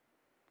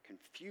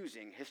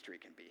confusing history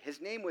can be.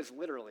 His name was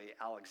literally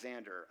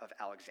Alexander of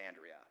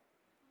Alexandria.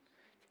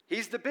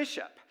 He's the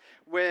bishop.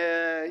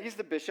 He's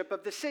the bishop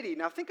of the city.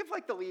 Now think of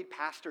like the lead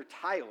pastor,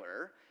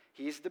 Tyler.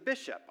 He's the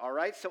bishop, all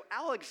right? So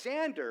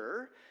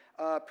Alexander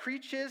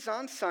preaches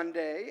on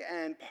Sunday,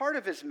 and part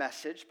of his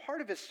message,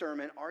 part of his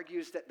sermon,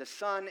 argues that the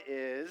Son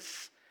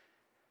is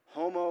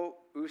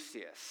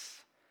homoousios.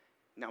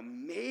 Now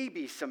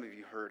maybe some of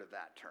you heard of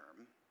that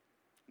term.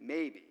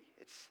 Maybe.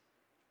 It's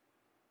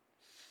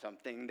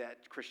something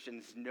that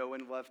Christians know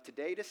and love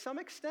today to some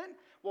extent.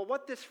 Well,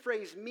 what this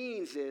phrase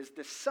means is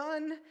the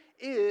Son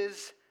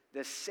is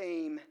the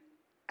same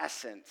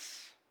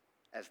essence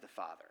as the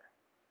Father.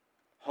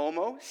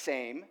 Homo,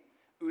 same.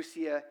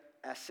 Ousia,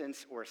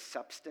 essence or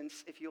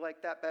substance, if you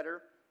like that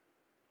better.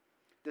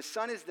 The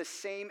Son is the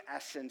same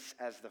essence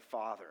as the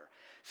Father.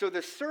 So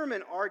the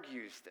sermon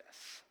argues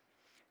this.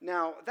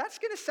 Now, that's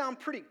going to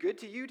sound pretty good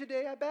to you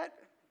today, I bet,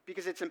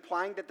 because it's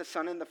implying that the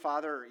Son and the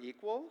Father are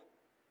equal.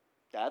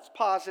 That's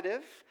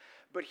positive.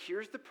 But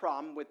here's the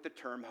problem with the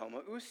term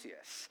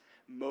homoousios.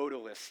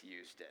 Modalists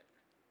used it.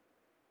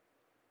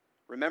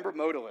 Remember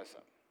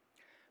modalism.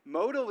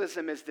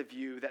 Modalism is the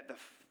view that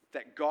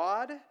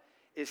God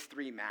is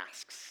 3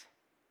 masks.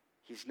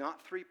 He's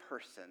not 3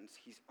 persons.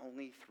 He's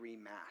only 3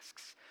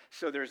 masks.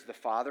 So there's the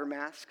Father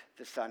mask,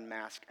 the Son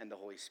mask, and the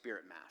Holy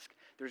Spirit mask.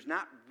 There's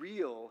not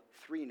real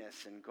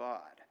threeness in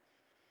God.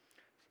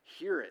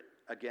 Hear it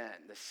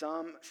again. The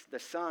Son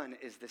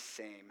is the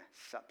same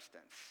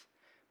substance.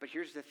 But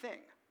here's the thing.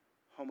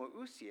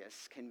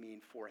 Homoousios can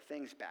mean 4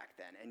 things back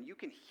then, and you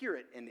can hear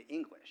it in the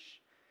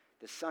English.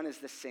 The Son is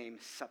the same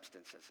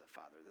substance as the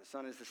Father. The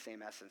Son is the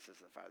same essence as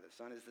the Father. The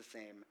Son is the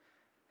same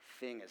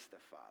thing as the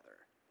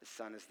Father. The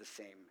Son is the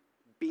same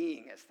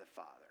being as the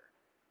Father.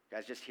 You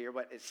guys just hear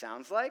what it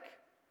sounds like?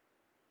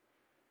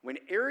 When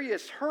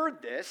Arius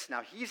heard this,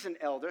 now he's an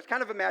elder. It's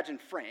kind of imagine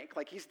Frank,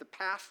 like he's the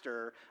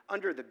pastor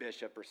under the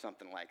bishop or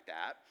something like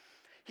that.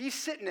 He's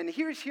sitting and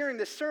he's hearing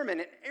this sermon,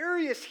 and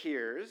Arius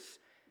hears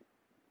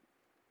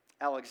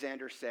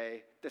Alexander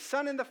say, the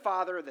Son and the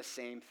Father are the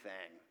same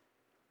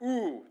thing.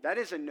 Ooh, that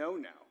is a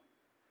no-no.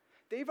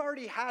 They've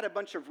already had a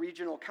bunch of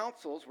regional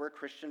councils where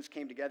Christians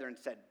came together and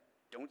said,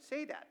 don't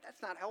say that.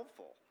 That's not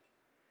helpful.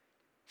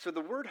 So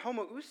the word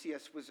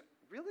homoousios was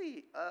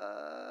really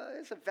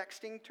is a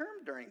vexing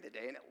term during the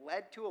day, and it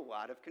led to a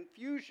lot of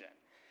confusion.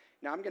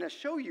 Now, I'm going to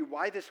show you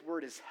why this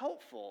word is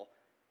helpful,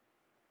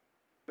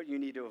 but you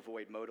need to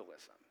avoid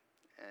modalism,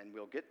 and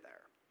we'll get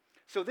there.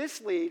 So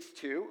this leads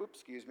to,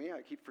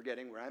 I keep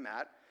forgetting where I'm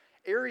at.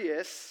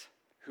 Arius,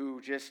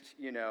 who just,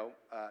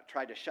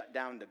 tried to shut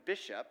down the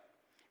bishop,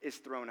 is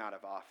thrown out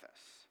of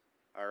office,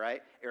 all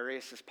right?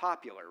 Arius is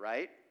popular,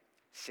 right?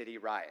 City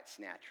riots,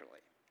 naturally,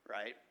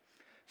 right?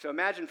 So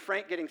imagine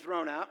Frank getting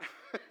thrown out.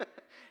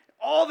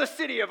 All the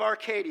city of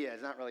Arcadia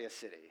is not really a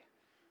city,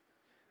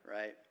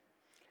 right?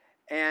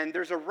 And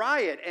there's a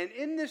riot, and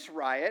in this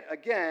riot,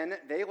 again,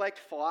 they liked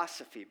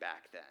philosophy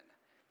back then.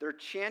 They're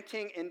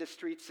chanting in the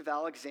streets of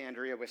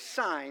Alexandria with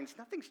signs.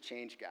 Nothing's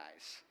changed,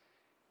 guys.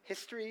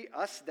 History,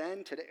 us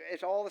then, today,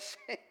 it's all the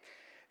same.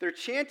 They're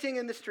chanting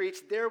in the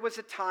streets, there was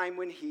a time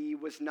when he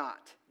was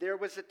not. There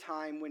was a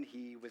time when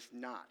he was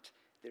not.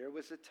 There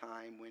was a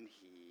time when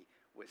he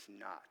was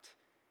not.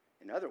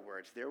 In other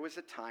words, there was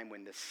a time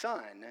when the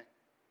Son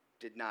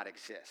did not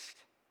exist.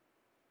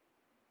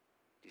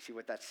 Do you see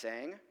what that's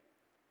saying?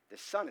 The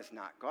Son is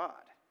not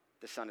God.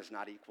 The Son is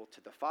not equal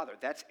to the Father.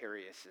 That's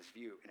Arius'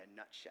 view in a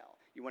nutshell.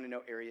 You want to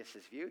know Arius'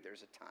 view?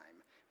 There's a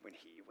time when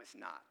he was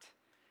not.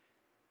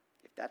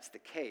 If that's the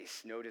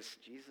case, notice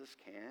Jesus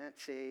can't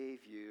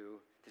save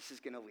you. This is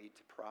going to lead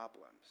to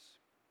problems.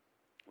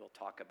 We'll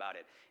talk about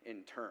it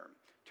in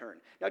turn.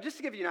 Now, just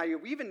to give you an idea,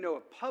 we even know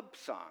of pub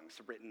songs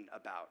written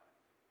about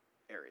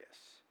Arius.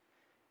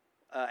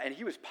 And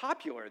he was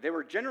popular. They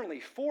were generally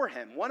for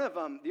him. One of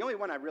them, the only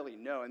one I really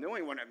know, and the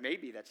only one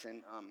maybe that's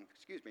in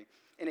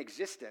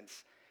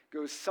existence,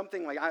 goes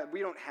something like,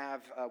 we don't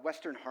have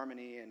Western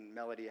harmony and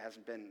melody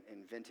hasn't been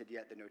invented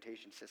yet, the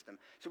notation system.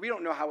 So we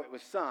don't know how it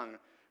was sung,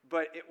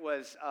 but it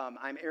was,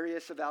 I'm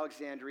Arius of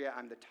Alexandria,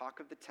 I'm the talk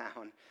of the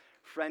town,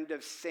 friend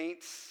of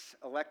saints,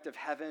 elect of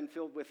heaven,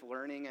 filled with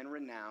learning and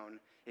renown.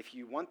 If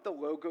you want the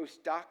Logos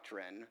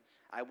doctrine,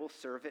 I will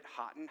serve it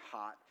hot and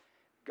hot.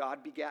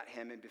 God begat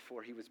him, and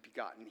before he was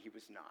begotten, he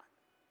was not.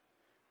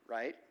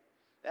 Right?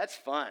 That's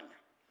fun.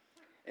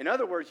 In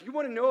other words, you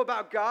want to know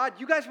about God?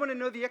 You guys want to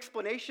know the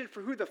explanation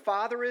for who the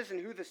Father is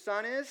and who the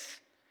Son is?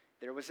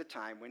 There was a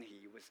time when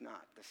he was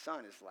not. The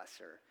Son is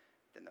lesser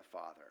than the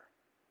Father.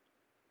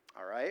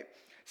 All right?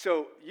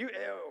 So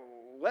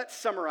let's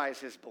summarize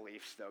his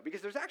beliefs, though,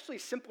 because there's actually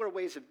simpler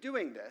ways of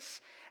doing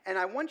this, and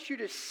I want you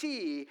to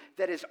see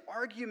that his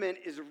argument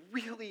is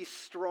really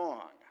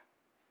strong.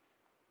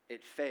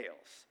 It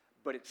fails,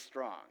 but it's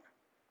strong.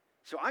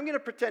 So I'm going to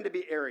pretend to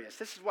be Arius.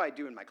 This is what I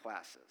do in my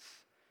classes.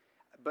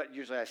 But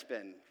usually I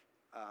spend,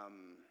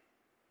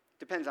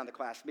 depends on the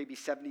class, maybe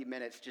 70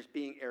 minutes just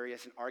being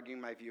Arius and arguing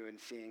my view and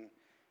seeing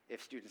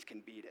if students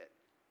can beat it.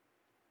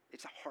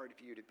 It's a hard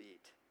view to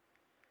beat.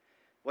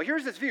 Well,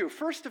 here's his view.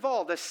 First of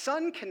all, the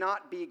Son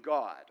cannot be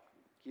God.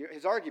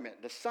 His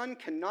argument, the Son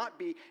cannot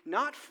be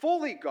not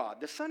fully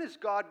God. The Son is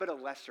God, but a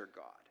lesser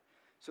God.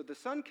 So the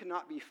Son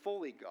cannot be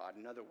fully God.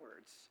 In other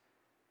words,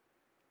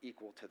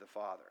 equal to the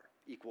Father,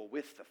 equal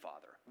with the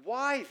Father.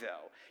 Why,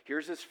 though?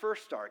 Here's his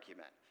first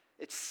argument.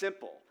 It's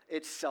simple.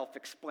 It's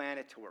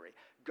self-explanatory.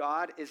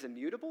 God is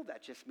immutable.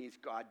 That just means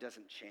God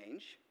doesn't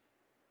change.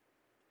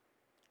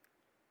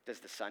 Does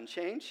the Son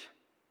change?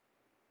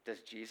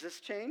 Does Jesus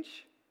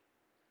change?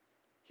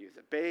 He was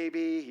a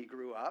baby. He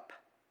grew up.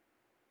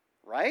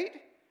 Right?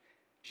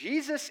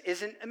 Jesus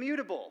isn't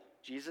immutable.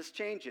 Jesus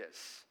changes.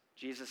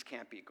 Jesus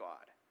can't be God.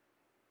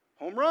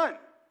 Home run.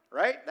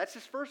 Right? That's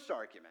his first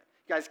argument.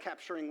 You guys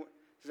capturing,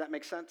 does that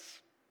make sense?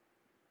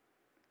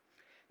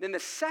 Then the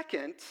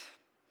second,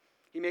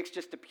 he makes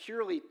just a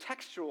purely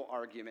textual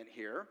argument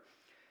here.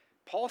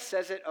 Paul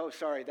says it,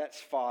 that's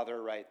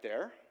Father right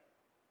there.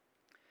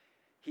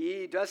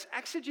 He does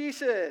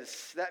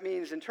exegesis. That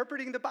means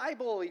interpreting the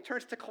Bible. He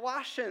turns to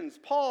Colossians.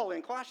 Paul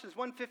in Colossians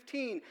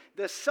 1:15,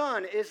 the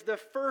Son is the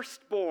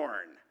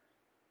firstborn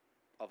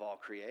of all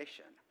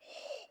creation.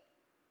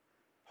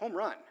 Home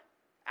run.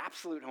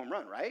 Absolute home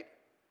run, right?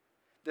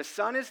 The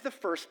Son is the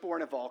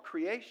firstborn of all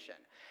creation.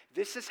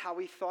 This is how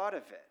he thought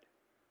of it.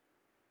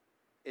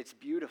 It's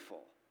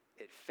beautiful.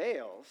 It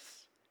fails,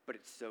 but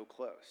it's so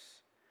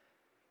close.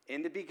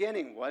 In the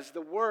beginning was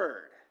the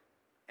Word,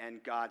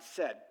 and God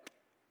said,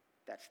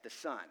 that's the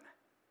Son.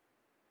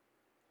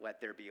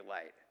 Let there be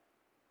light.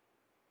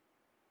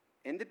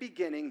 In the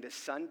beginning, the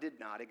Son did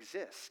not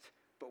exist,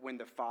 but when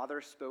the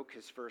Father spoke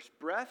his first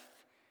breath,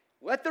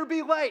 let there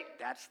be light.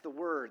 That's the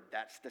Word.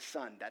 That's the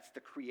Son. That's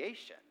the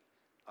creation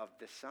of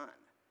the Son.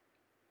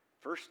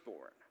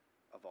 Firstborn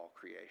of all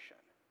creation.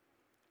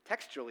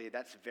 Textually,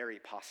 that's very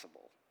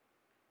possible.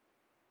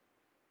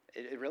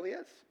 It really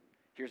is.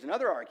 Here's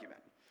another argument.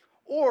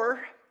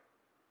 Or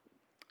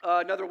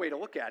another way to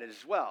look at it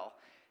as well.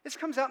 This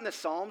comes out in the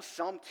Psalms,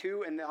 Psalm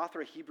 2, and the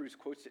author of Hebrews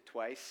quotes it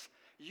twice.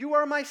 You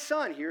are my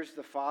Son. Here's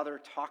the Father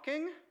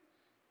talking,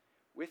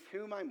 with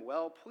whom I'm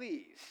well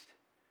pleased.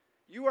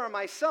 You are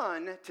my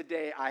Son.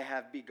 Today I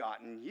have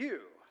begotten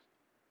you.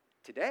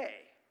 Today.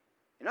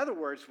 In other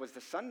words, was the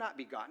Son not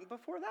begotten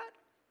before that?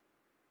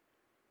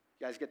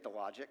 You guys get the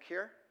logic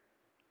here?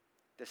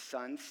 The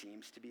Son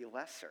seems to be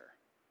lesser.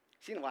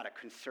 I've seen a lot of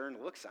concerned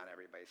looks on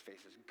everybody's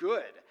faces.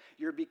 Good.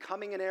 You're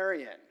becoming an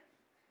Arian.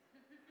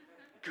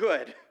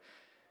 Good.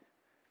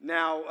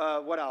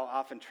 Now, what I'll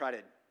often try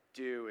to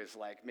do is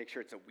make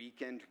sure it's a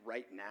weekend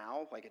right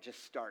now. It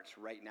just starts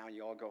right now.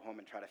 You all go home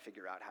and try to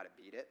figure out how to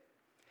beat it.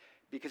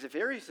 Because if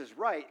Arius is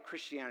right,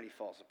 Christianity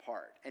falls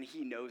apart. And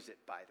he knows it,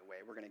 by the way.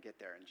 We're going to get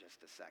there in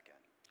just a second.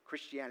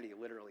 Christianity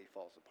literally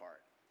falls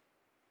apart.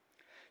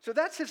 So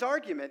that's his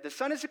argument. The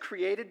Son is a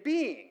created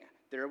being.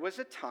 There was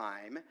a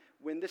time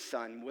when the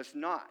Son was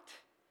not.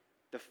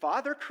 The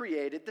Father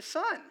created the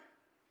Son.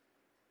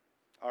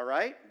 All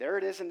right? There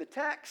it is in the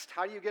text.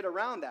 How do you get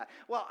around that?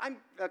 Well,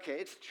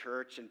 it's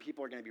church and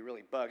people are going to be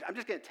really bugged. I'm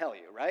just going to tell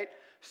you, right?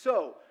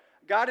 So,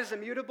 God is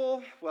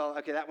immutable. Well,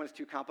 okay, that one's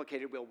too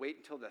complicated. We'll wait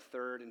until the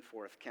third and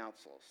fourth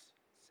councils.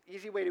 It's an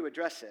easy way to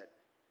address it,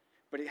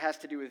 but it has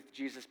to do with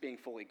Jesus being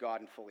fully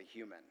God and fully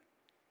human.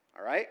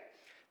 All right?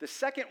 The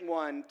second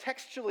one,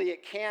 textually,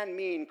 it can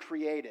mean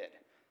created,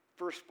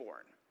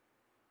 firstborn.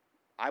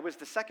 I was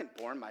the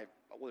secondborn. My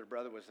older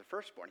brother was the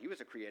firstborn. He was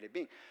a created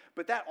being.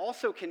 But that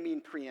also can mean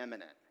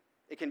preeminent.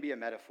 It can be a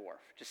metaphor,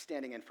 just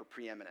standing in for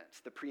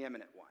preeminence, the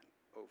preeminent one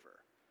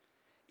over.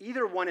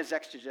 Either one is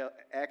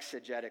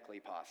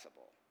exegetically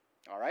possible,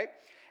 all right?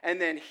 And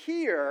then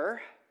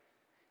here,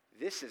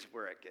 this is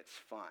where it gets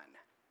fun.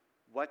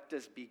 What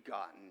does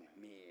begotten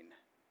mean?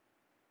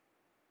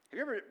 Have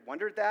you ever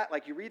wondered that?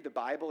 Like you read the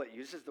Bible, it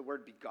uses the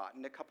word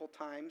begotten a couple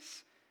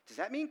times. Does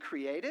that mean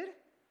created?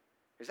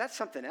 Or is that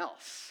something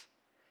else?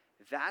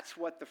 That's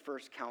what the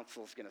first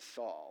council is going to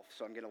solve,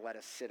 so I'm going to let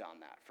us sit on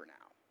that for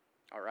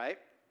now, all right?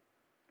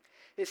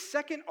 His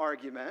second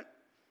argument,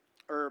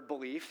 or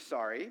belief,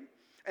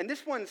 and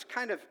this one's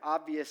kind of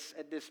obvious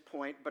at this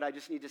point, but I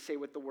just need to say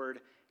what the word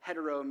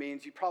hetero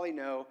means. You probably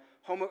know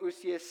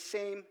homoousios,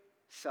 same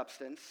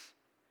substance.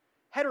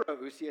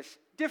 Heteroousios,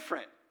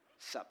 different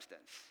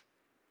substance.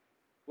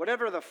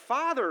 Whatever the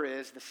Father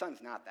is, the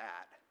Son's not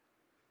that.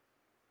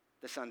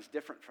 The Son's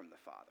different from the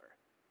Father.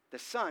 The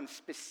Son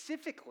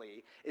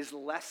specifically is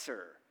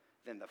lesser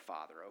than the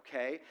Father,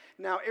 okay?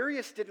 Now,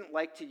 Arius didn't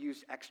like to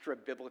use extra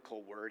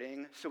biblical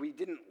wording, so he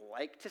didn't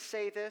like to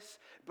say this,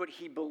 but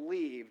he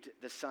believed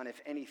the Son, if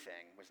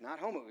anything, was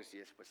not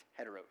homoousios, was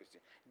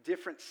heteroousios,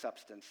 different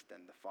substance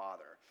than the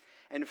Father.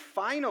 And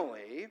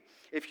finally,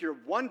 if you're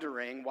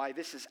wondering why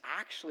this is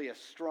actually a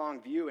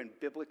strong view and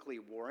biblically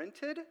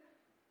warranted,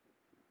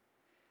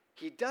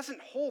 he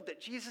doesn't hold that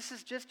Jesus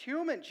is just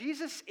human.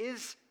 Jesus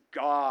is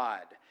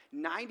God,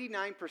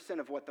 99%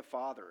 of what the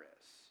Father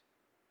is.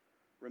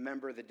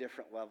 Remember the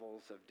different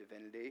levels of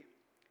divinity?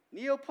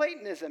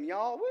 Neoplatonism,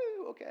 y'all,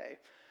 woo, okay.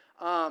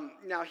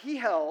 Now, he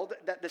held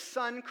that the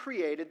Son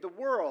created the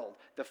world.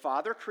 The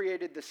Father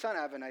created the Son.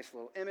 I have a nice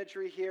little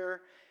imagery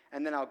here,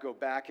 and then I'll go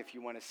back if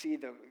you want to see.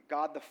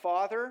 God the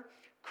Father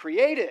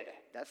created,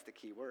 that's the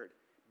key word,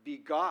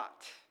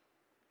 begot.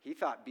 He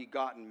thought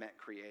begotten meant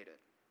created.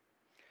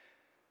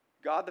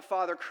 God the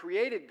Father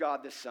created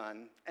God the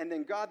Son, and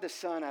then God the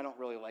Son, I don't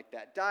really like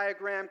that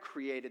diagram,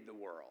 created the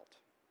world.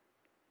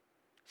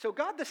 So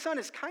God the Son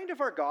is kind of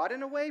our God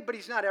in a way, but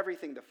he's not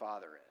everything the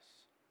Father is.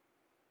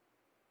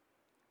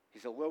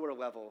 He's a lower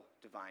level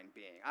divine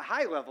being, a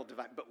high level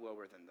divine, but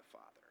lower than the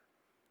Father,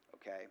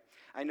 okay?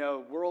 I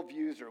know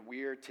worldviews are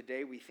weird.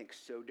 Today we think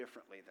so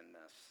differently than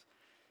this.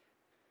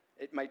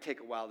 It might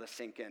take a while to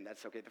sink in.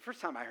 That's okay. The first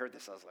time I heard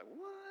this, I was like,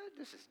 what?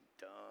 This is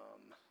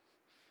dumb.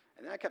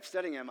 And then I kept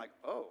studying it. I'm like,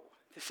 oh,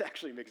 this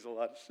actually makes a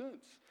lot of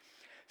sense.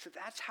 So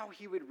that's how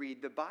he would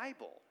read the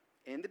Bible.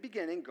 In the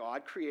beginning,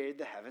 God created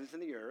the heavens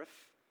and the earth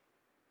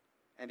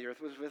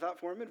was without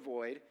form and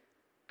void.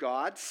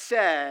 God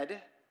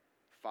said,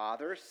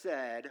 Father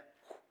said,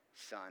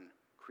 Son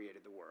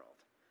created the world.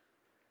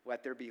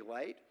 Let there be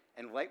light,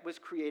 and light was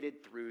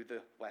created through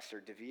the lesser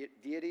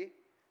deity,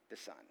 the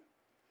Son.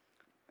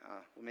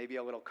 Well, maybe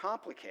a little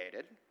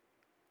complicated.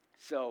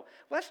 So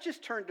let's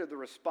just turn to the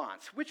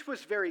response, which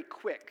was very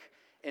quick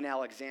in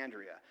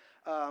Alexandria.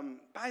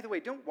 By the way,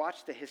 don't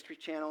watch the History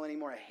Channel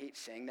anymore. I hate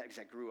saying that because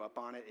I grew up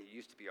on it. It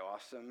used to be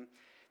awesome.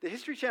 The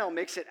History Channel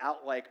makes it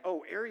out like,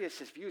 oh,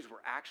 Arius' views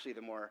were actually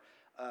the more,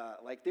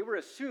 like they were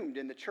assumed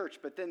in the church,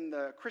 but then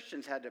the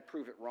Christians had to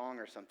prove it wrong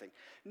or something.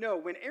 No,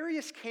 when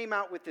Arius came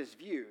out with his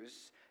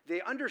views,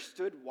 they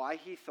understood why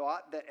he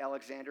thought that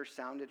Alexander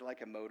sounded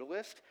like a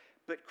modalist,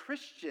 but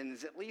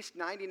Christians, at least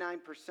 99%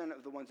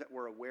 of the ones that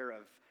we're aware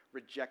of,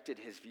 rejected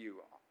his view,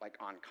 like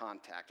on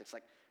contact. It's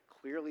like,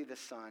 clearly the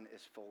Son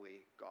is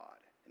fully God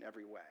in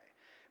every way.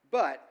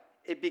 But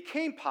it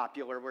became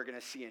popular, we're going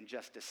to see in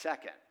just a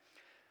second.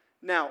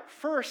 Now,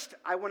 first,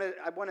 I want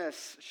to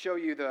show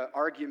you the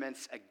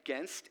arguments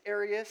against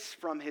Arius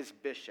from his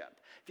bishop.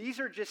 These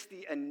are just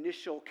the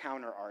initial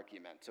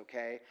counter-arguments,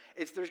 okay?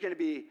 There's going to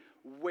be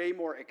way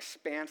more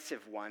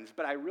expansive ones,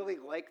 but I really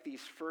like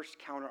these first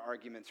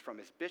counter-arguments from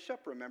his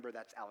bishop. Remember,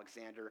 that's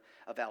Alexander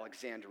of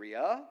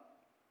Alexandria.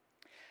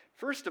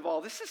 First of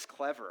all, this is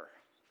clever.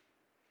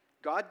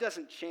 God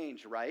doesn't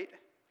change, right?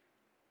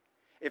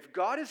 If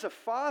God is a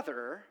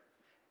father,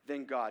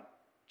 then God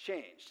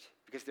changed,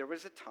 because there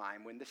was a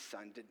time when the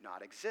Son did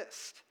not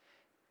exist.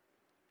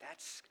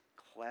 That's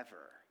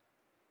clever.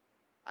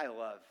 I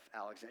love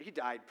Alexander. He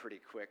died pretty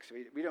quick, so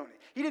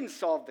he didn't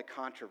solve the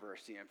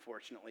controversy,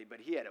 unfortunately, but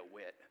he had a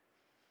wit.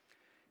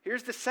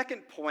 Here's the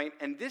second point,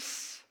 and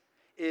this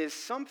is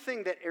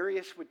something that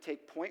Arius would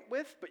take point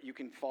with, but you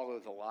can follow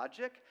the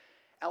logic.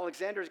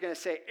 Alexander is going to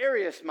say,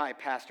 Arius, my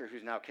pastor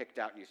who's now kicked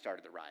out and you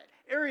started the riot.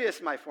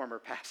 Arius, my former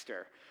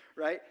pastor,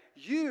 right?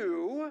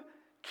 You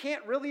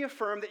can't really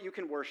affirm that you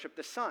can worship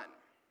the Son.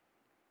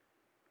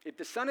 If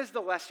the Son is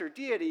the lesser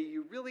deity,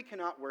 you really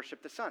cannot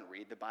worship the Son.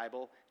 Read the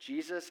Bible.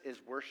 Jesus is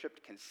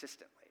worshiped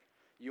consistently.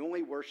 You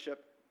only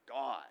worship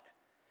God.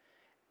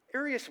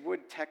 Arius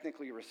would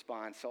technically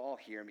respond, so I'll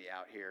hear me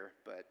out here,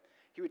 but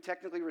he would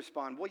technically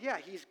respond, well, yeah,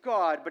 he's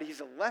God, but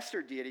he's a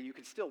lesser deity. You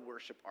can still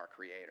worship our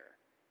Creator.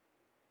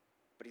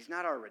 But he's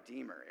not our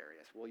Redeemer,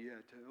 Arius. Well, yeah,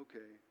 okay.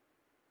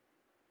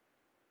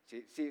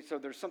 See, so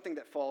there's something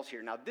that falls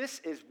here. Now,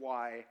 this is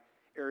why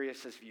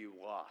Arius' view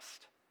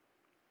lost.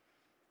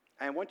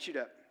 I want you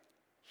to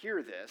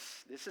hear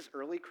this. This is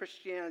early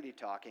Christianity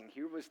talking.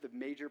 Here was the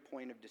major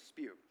point of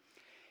dispute.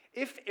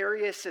 If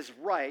Arius is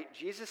right,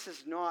 Jesus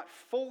is not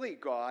fully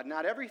God,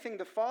 not everything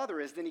the Father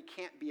is, then he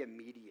can't be a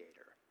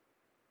mediator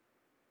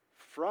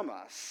from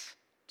us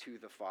to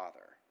the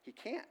Father. He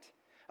can't.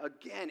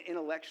 Again,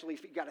 intellectually,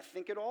 you've got to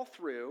think it all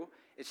through.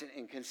 It's an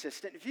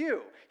inconsistent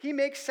view. He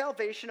makes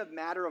salvation a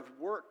matter of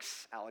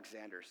works,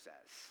 Alexander says.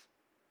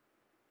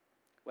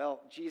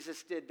 Well,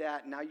 Jesus did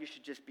that. Now you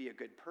should just be a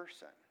good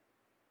person.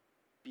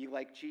 Be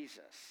like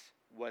Jesus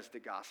was the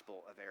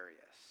gospel of Arius.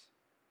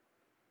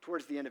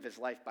 Towards the end of his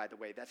life, by the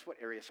way, that's what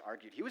Arius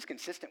argued. He was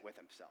consistent with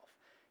himself.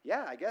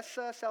 Yeah, I guess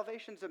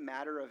salvation's a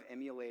matter of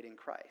emulating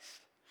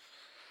Christ.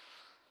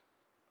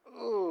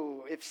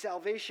 Oh, if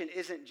salvation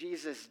isn't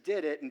Jesus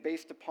did it, and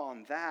based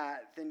upon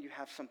that, then you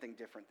have something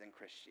different than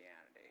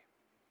Christianity.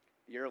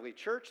 The early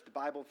church, the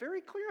Bible,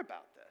 very clear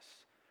about this.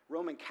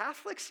 Roman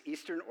Catholics,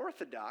 Eastern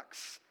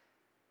Orthodox,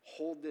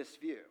 hold this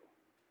view.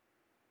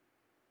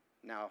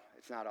 Now,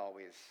 it's not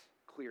always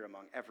clear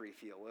among every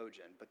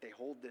theologian, but they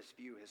hold this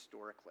view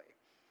historically.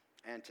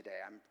 And today,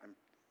 I'm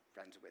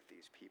friends with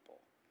these people.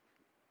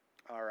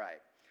 All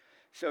right.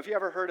 So if you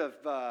ever heard of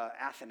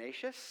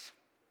Athanasius?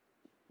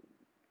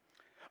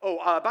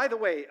 Oh, by the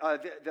way,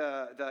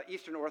 the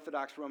Eastern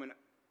Orthodox Roman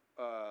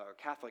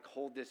Catholic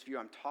hold this view.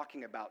 I'm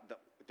talking about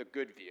the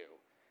good view,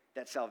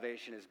 that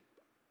salvation is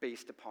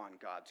based upon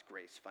God's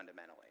grace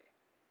fundamentally.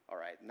 All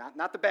right,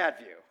 not the bad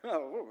view.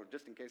 Oh,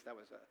 just in case that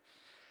was a...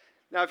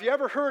 Now, if you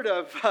ever heard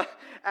of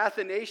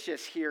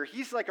Athanasius here,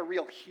 he's like a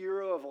real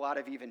hero of a lot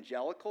of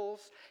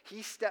evangelicals.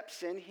 He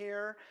steps in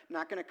here.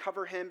 Not going to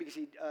cover him because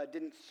he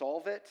didn't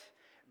solve it,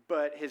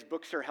 but his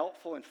books are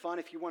helpful and fun.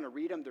 If you want to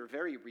read them, they're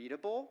very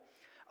readable.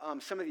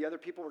 Some of the other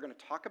people we're going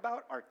to talk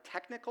about are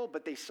technical,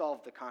 but they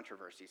solve the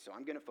controversy, so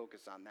I'm going to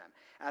focus on them.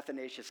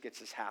 Athanasius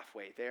gets us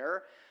halfway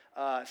there.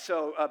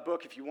 So a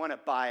book, if you want to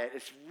buy it,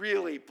 it's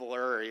really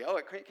blurry. Oh,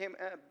 it came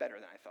better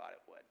than I thought it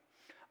would.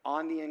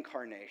 On the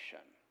Incarnation.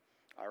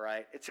 All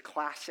right, it's a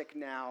classic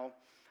now.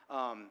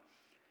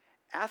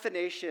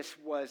 Athanasius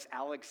was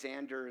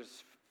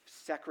Alexander's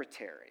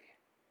secretary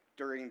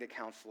during the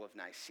Council of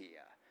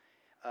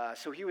Nicaea.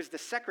 So he was the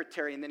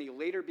secretary, and then he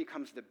later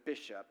becomes the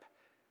bishop,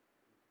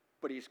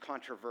 but he's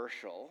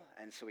controversial,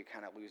 and so he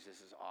kind of loses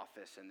his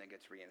office and then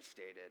gets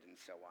reinstated and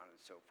so on and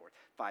so forth.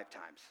 5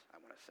 times, I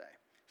want to say.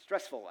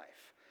 Stressful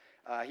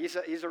life.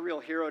 He's a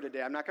real hero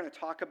today. I'm not going to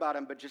talk about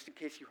him, but just in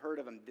case you heard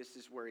of him, this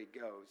is where he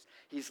goes.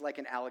 He's like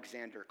an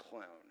Alexander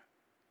clone.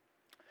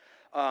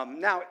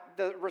 Now,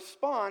 the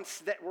response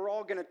that we're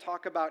all going to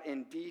talk about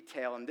in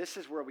detail, and this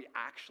is where we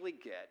actually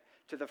get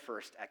to the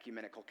First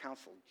Ecumenical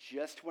Council,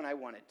 just when I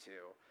wanted to.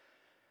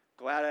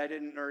 Glad I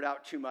didn't nerd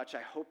out too much.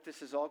 I hope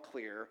this is all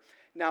clear.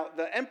 Now,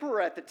 the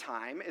emperor at the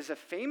time is a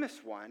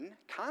famous one.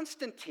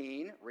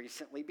 Constantine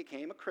recently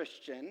became a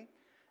Christian.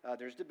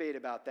 There's debate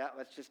about that.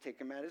 Let's just take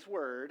him at his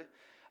word.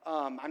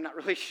 I'm not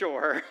really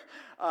sure.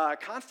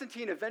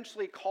 Constantine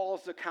eventually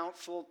calls the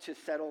council to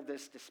settle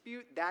this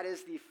dispute. That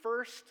is the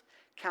First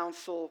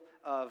Council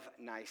of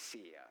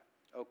Nicaea,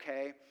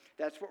 okay?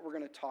 That's what we're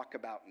going to talk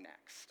about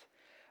next.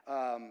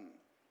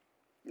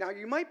 Now,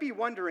 you might be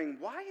wondering,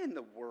 why in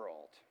the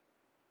world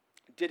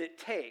did it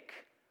take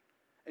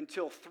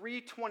until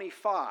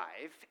 325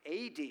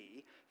 AD,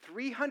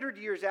 300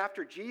 years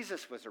after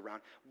Jesus was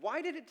around,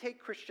 why did it take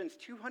Christians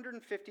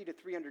 250 to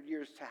 300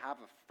 years to have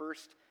a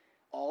first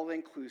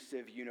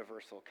all-inclusive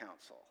universal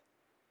council?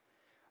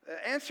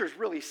 The answer is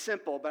really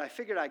simple, but I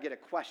figured I'd get a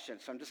question,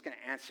 so I'm just going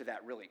to answer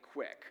that really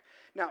quick.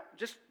 Now,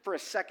 just for a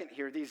second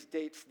here, these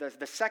dates,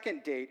 the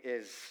second date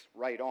is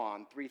right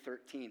on,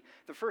 313.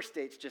 The first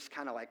date's just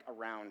kind of like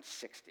around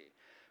 60.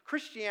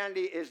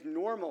 Christianity is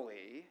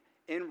normally,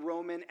 in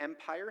Roman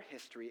Empire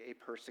history, a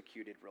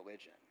persecuted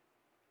religion.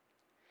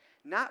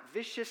 Not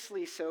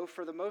viciously so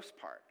for the most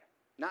part.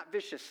 Not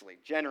viciously,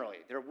 generally.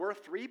 There were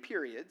 3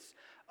 periods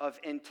of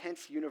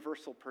intense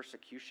universal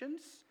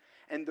persecutions,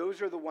 and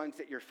those are the ones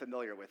that you're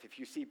familiar with. If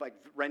you see like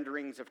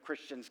renderings of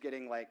Christians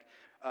getting like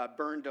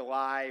burned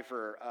alive,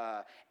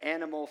 or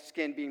animal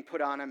skin being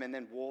put on them and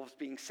then wolves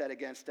being set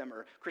against them,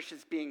 or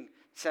Christians being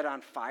set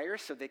on fire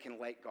so they can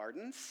light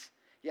gardens.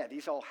 Yeah,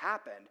 these all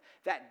happened.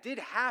 That did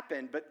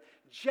happen, but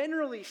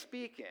generally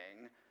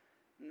speaking,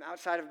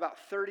 outside of about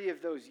 30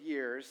 of those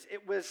years,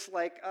 it was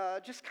like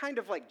just kind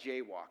of like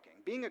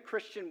jaywalking. Being a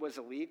Christian was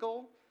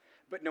illegal,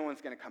 but no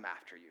one's going to come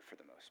after you for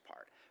the most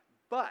part.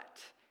 But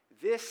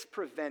this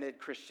prevented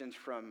Christians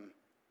from,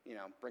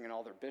 bringing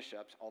all their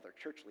bishops, all their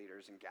church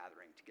leaders, and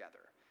gathering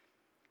together.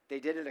 They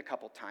did it a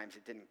couple times.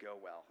 It didn't go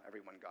well.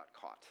 Everyone got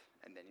caught,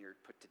 and then you're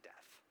put to death.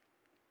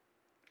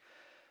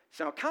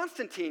 So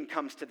Constantine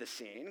comes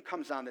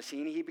on the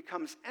scene. He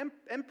becomes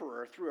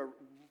emperor through a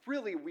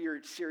really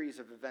weird series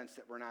of events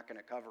that we're not going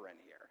to cover in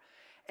here.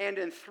 And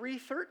in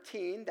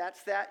 313,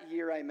 that's that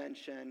year I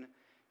mentioned,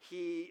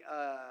 he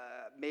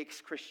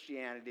makes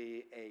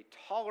Christianity a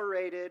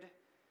tolerated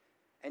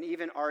and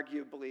even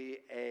arguably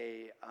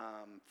a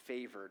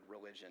favored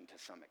religion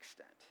to some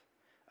extent.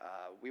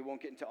 We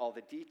won't get into all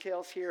the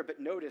details here, but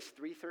notice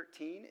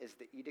 313 is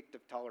the Edict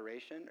of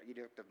Toleration, or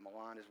Edict of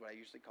Milan is what I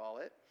usually call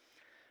it.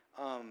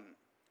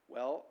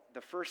 Well,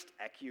 the first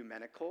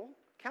ecumenical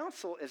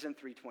council is in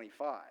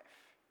 325.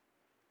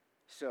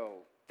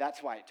 So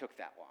that's why it took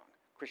that long.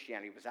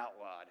 Christianity was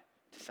outlawed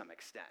to some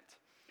extent.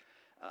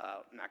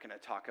 I'm not going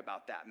to talk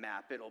about that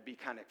map. It'll be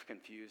kind of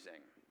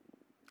confusing.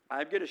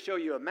 I'm going to show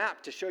you a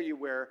map to show you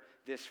where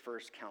this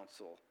first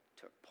council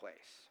took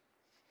place.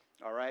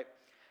 All right?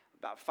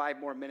 About 5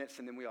 more minutes,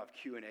 and then we'll have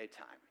Q&A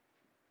time.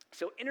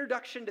 So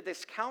introduction to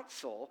this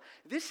council,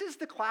 this is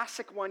the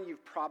classic one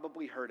you've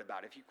probably heard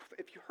about. If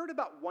you heard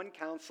about one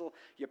council,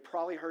 you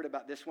probably heard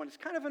about this one. It's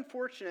kind of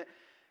unfortunate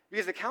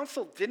because the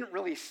council didn't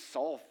really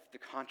solve the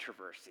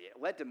controversy. It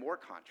led to more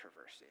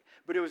controversy,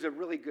 but it was a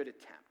really good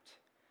attempt.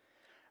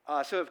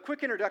 So a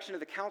quick introduction to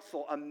the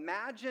council.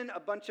 Imagine a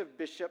bunch of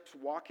bishops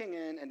walking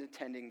in and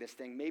attending this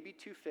thing, maybe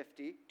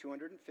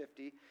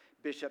 250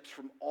 bishops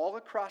from all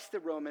across the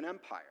Roman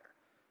Empire.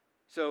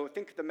 So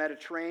think the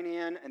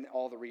Mediterranean and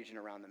all the region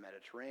around the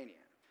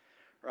Mediterranean,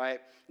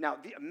 right? Now,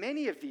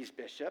 many of these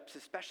bishops,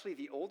 especially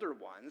the older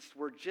ones,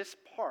 were just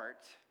tortured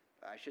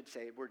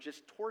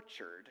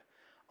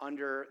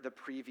under the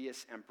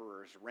previous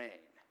emperor's reign.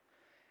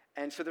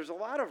 And so there's a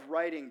lot of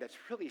writing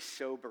that's really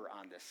sober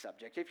on this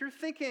subject. If you're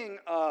thinking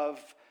of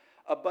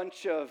a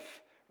bunch of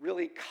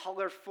really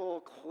colorful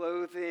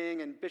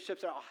clothing and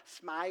bishops are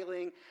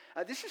smiling,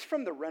 this is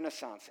from the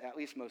Renaissance, at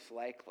least most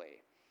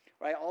likely.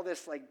 Right, all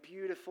this like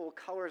beautiful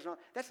colors, and all,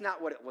 that's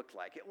not what it looked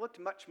like. It looked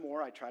much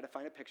more, I tried to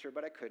find a picture,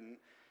 but I couldn't,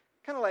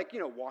 kind of like,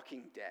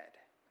 Walking Dead.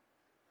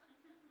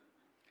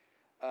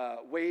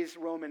 Ways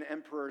Roman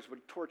emperors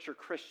would torture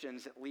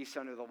Christians, at least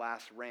under the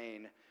last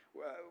reign,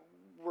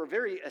 were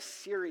very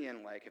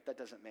Assyrian-like, if that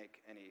doesn't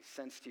make any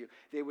sense to you.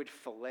 They would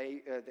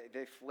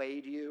they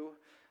flayed you.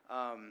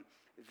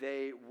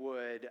 They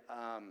would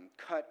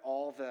cut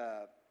all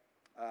the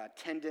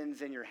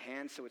tendons in your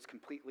hand so it's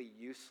completely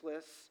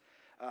useless.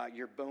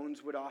 Your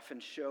bones would often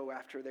show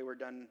after they were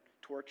done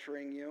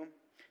torturing you.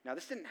 Now,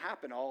 this didn't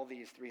happen all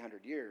these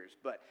 300 years,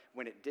 but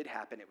when it did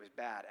happen, it was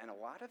bad. And a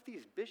lot of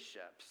these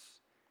bishops,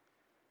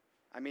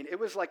 it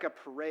was like a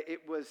parade.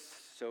 It was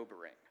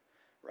sobering,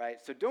 right?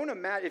 So don't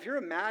imagine, if you're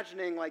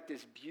imagining like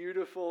this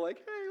beautiful, like,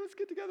 hey, let's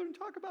get together and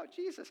talk about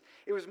Jesus.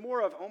 It was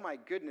more of, oh my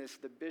goodness,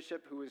 the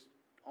bishop who was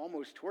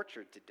almost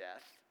tortured to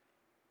death,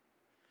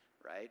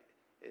 right,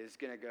 is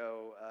going to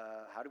go,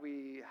 how do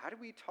we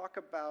talk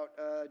about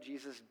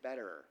Jesus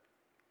better?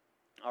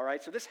 All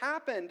right, so this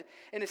happened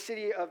in the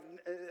city of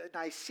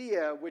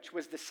Nicaea, which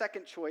was the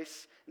second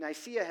choice.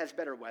 Nicaea has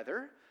better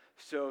weather,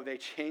 so they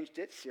changed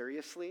it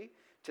seriously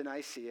to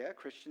Nicaea.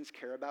 Christians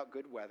care about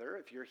good weather.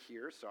 If you're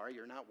here, sorry,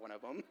 you're not one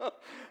of them.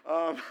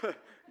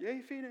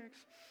 Yay, Phoenix.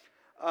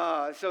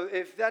 So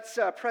if that's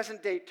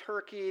present-day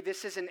Turkey,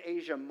 this is in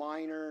Asia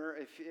Minor,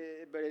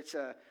 but it's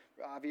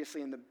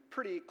obviously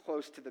pretty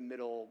close to the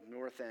middle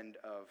north end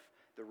of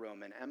the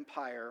Roman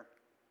Empire.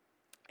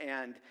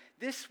 And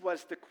this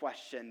was the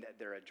question that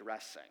they're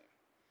addressing.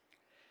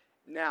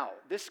 Now,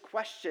 this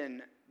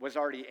question was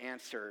already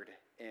answered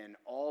in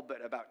all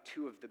but about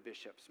 2 of the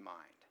bishops' mind.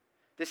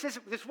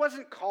 This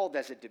wasn't called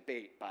as a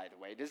debate, by the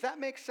way. Does that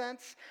make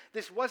sense?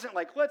 This wasn't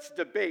like, let's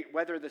debate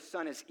whether the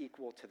Son is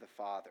equal to the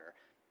Father.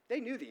 They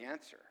knew the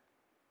answer.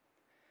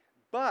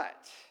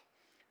 But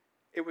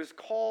it was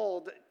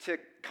called to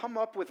come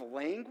up with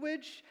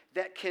language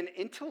that can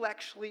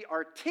intellectually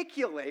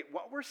articulate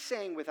what we're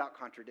saying without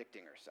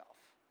contradicting ourselves.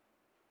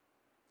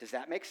 Does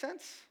that make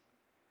sense?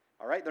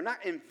 All right, they're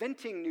not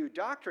inventing new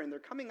doctrine. They're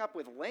coming up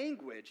with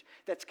language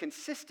that's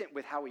consistent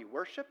with how we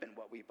worship and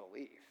what we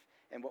believe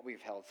and what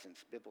we've held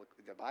since the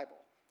Bible,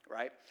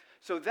 right?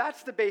 So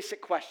that's the basic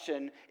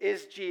question.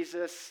 Is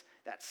Jesus,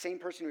 that same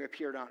person who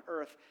appeared on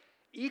earth,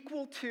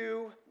 equal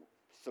to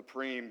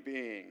supreme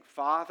being,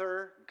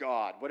 Father,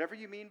 God, whatever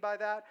you mean by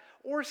that,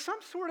 or some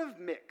sort of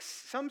mix,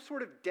 some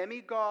sort of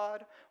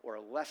demigod or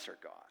a lesser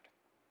God?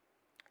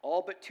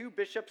 All but 2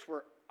 bishops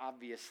were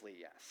obviously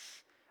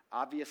yes.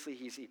 Obviously,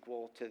 he's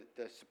equal to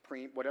the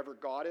supreme, whatever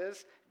God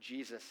is,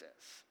 Jesus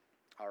is.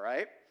 All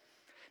right?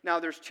 Now,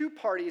 there's 2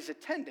 parties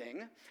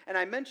attending, and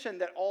I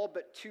mentioned that all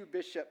but 2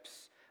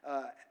 bishops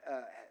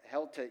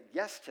held to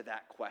yes to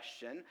that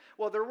question.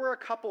 Well, there were a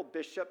couple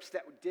bishops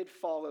that did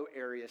follow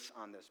Arius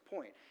on this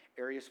point.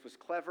 Arius was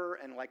clever,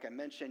 and like I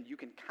mentioned, you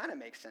can kind of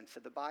make sense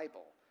of the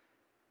Bible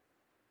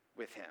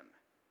with him.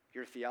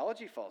 Your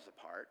theology falls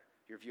apart.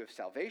 Your view of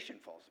salvation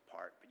falls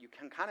apart, but you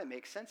can kind of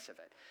make sense of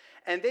it.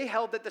 And they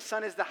held that the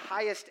Son is the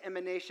highest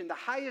emanation, the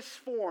highest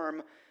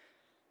form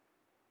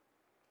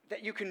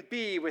that you can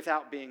be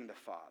without being the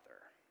Father.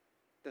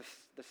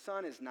 The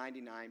Son is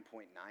 99.9%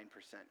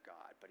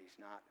 God, but he's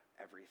not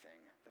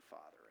everything the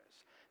Father is.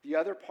 The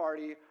other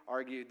party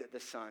argued that the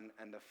Son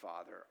and the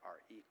Father are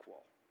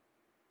equal.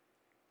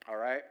 All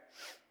right?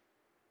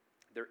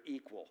 They're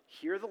equal.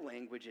 Hear the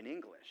language in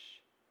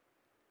English.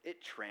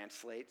 It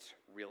translates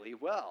really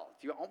well.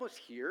 Do you almost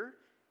hear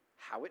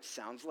how it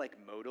sounds like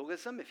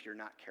modalism if you're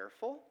not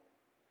careful?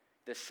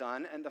 The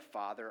Son and the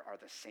Father are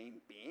the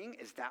same being?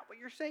 Is that what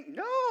you're saying?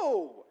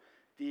 No!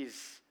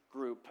 These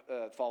group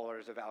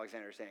followers of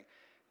Alexander are saying.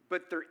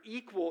 But they're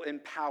equal in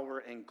power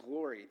and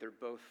glory. They're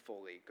both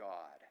fully God.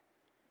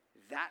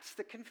 That's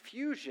the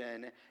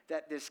confusion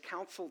that this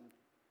council,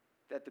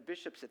 that the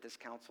bishops at this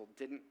council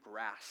didn't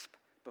grasp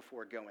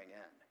before going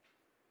in.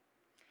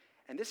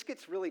 And this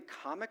gets really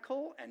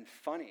comical and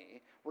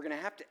funny. We're going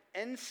to have to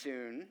end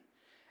soon,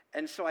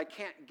 and so I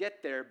can't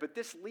get there, but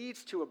this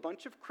leads to a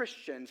bunch of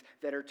Christians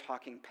that are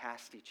talking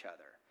past each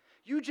other.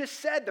 You just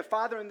said the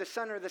Father and the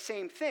Son are the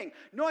same thing.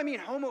 No, I mean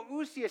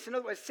homoousios, in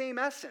other words, same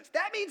essence.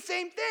 That means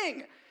same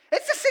thing.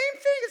 It's the same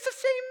thing. It's the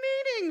same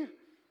meaning.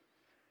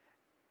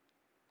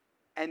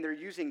 And they're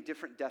using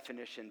different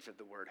definitions of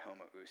the word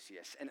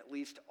homoousios, and it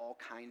leads to all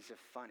kinds of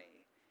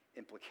funny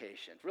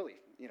implications, really,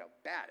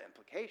 bad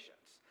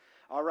implications.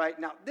 All right,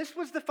 now this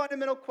was the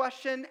fundamental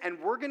question, and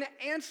we're going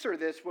to answer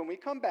this when we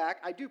come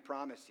back. I do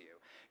promise you.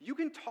 You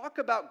can talk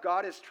about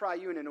God as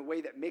triune in a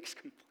way that makes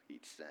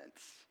complete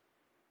sense.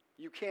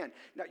 You can.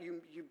 Now, I need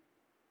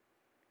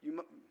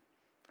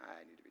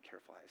to be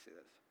careful how I say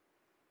this.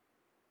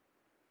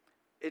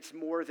 It's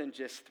more than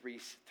just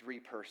three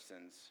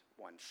persons,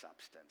 one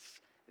substance.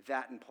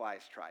 That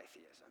implies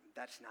tritheism.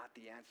 That's not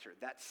the answer.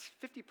 That's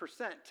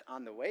 50%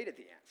 on the way to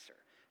the answer.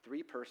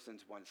 3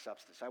 persons, one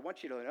substance. I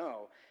want you to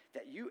know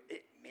that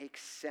it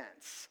makes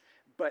sense.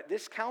 But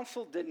this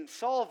council didn't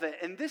solve it,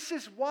 and this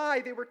is why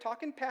they were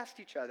talking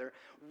past each other.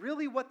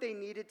 Really what they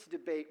needed to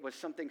debate was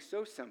something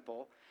so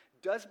simple.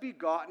 Does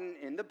begotten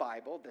in the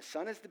Bible, the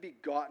Son is the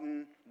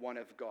begotten one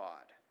of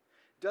God.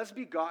 Does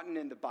begotten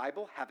in the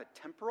Bible have a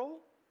temporal,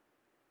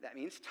 that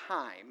means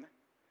time,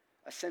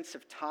 a sense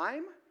of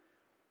time,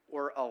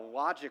 or a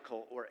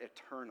logical or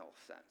eternal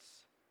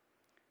sense?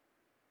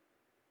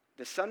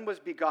 The Son was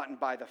begotten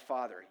by the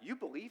Father. You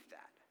believe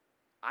that.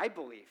 I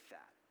believe that.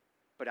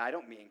 But I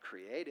don't mean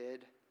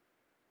created.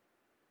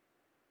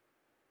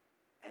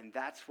 And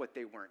that's what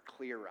they weren't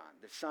clear on.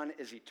 The Son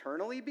is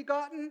eternally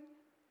begotten?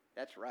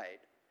 That's right.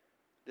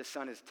 The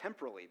Son is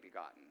temporally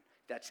begotten.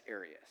 That's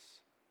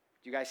Arius.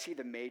 Do you guys see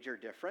the major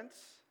difference?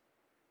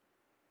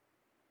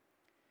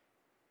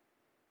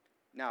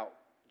 Now,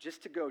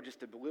 just to go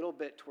just a little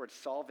bit towards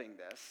solving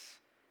this,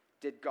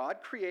 did God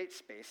create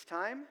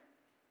space-time?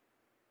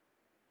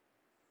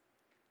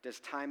 Does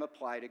time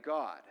apply to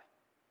God?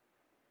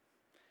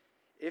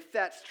 If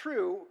that's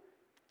true,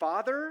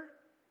 Father,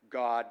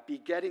 God,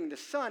 begetting the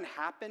Son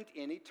happened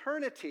in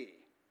eternity.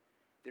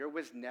 There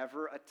was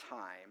never a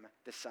time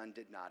the Son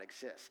did not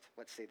exist.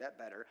 Let's say that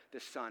better. The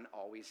Son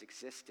always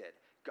existed.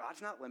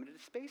 God's not limited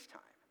to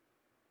space-time.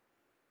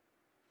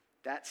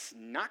 That's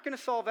not going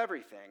to solve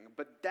everything,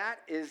 but that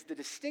is the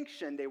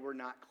distinction they were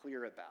not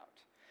clear about.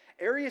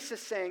 Arius is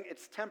saying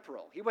it's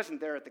temporal. He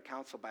wasn't there at the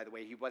council, by the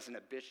way. He wasn't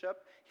a bishop,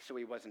 so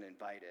he wasn't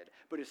invited.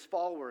 But his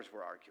followers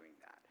were arguing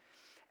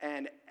that.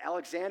 And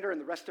Alexander and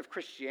the rest of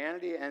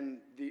Christianity, and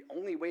the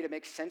only way to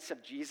make sense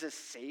of Jesus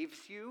saves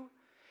you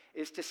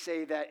is to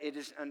say that it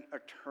is an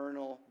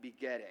eternal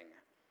begetting.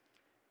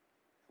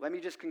 Let me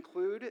just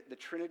conclude. The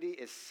Trinity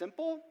is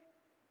simple.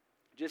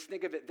 Just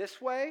think of it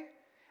this way,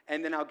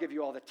 and then I'll give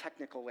you all the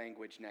technical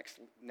language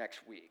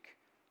next week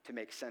to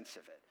make sense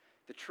of it.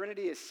 The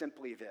Trinity is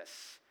simply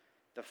this.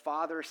 The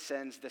Father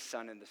sends the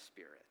Son and the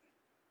Spirit.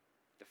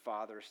 The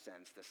Father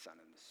sends the Son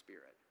and the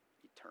Spirit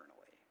eternally.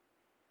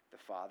 The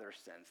Father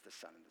sends the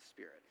Son and the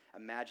Spirit.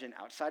 Imagine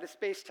outside of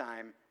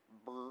space-time,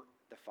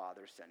 the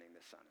Father sending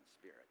the Son and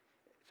Spirit.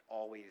 It's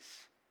always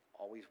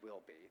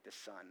will be. The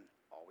Son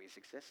always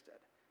existed.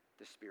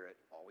 The Spirit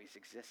always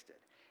existed.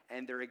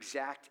 And they're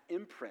exact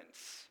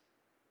imprints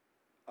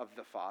of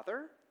the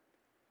Father,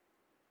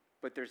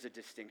 but there's a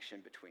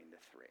distinction between the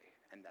three.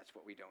 And that's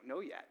what we don't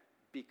know yet,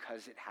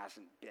 because it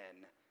hasn't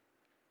been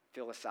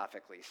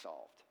philosophically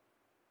solved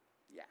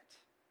yet.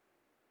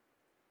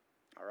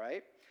 All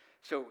right?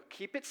 So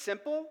keep it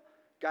simple.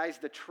 Guys,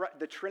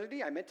 the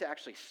Trinity, I meant to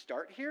actually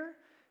start here.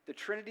 The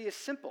Trinity is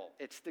simple.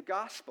 It's the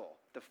gospel.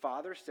 The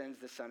Father sends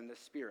the Son and the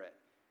Spirit,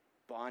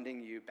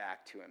 bonding you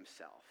back to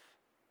himself.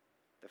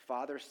 The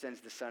Father sends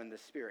the Son and the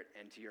Spirit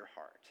into your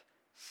heart,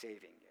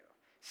 saving you.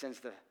 Sends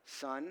the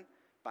Son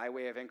by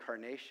way of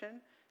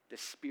incarnation, the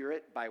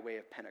Spirit by way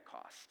of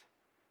Pentecost.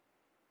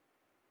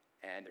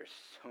 And there's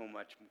so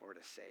much more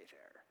to say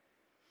there.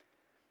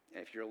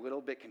 And if you're a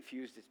little bit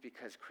confused, it's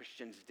because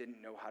Christians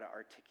didn't know how to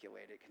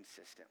articulate it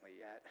consistently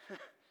yet.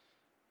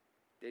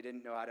 They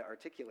didn't know how to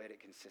articulate it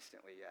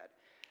consistently yet.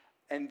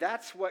 And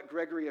that's what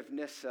Gregory of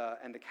Nyssa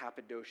and the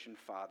Cappadocian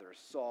Fathers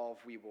solve.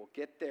 We will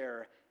get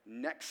there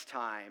next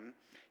time.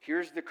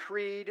 Here's the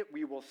creed.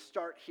 We will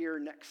start here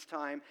next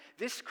time.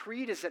 This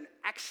creed is an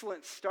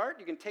excellent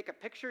start. You can take a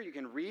picture. You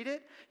can read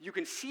it. You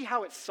can see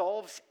how it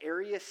solves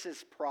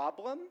Arius's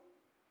problem.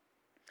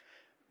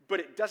 But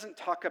it doesn't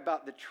talk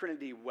about the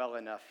Trinity well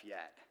enough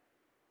yet.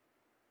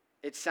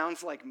 It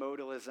sounds like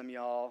modalism,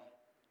 y'all.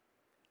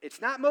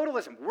 It's not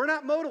modalism. We're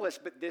not modalists,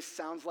 but this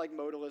sounds like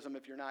modalism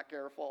if you're not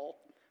careful.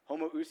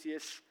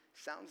 Homoousios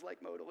sounds like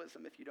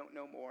modalism if you don't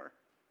know more.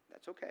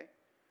 That's okay.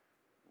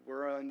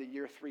 We're on the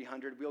year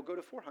 300. We'll go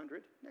to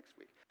 400 next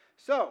week.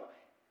 So,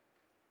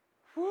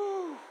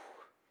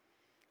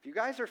 if you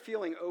guys are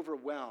feeling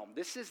overwhelmed,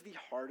 this is the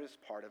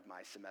hardest part of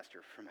my semester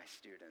for my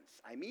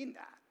students. I mean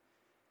that.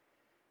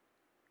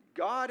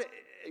 God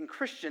and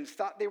Christians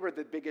thought they were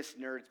the biggest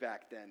nerds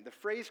back then. The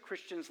phrase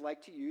Christians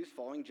like to use,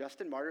 following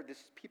Justin Martyr, this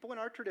is people in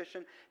our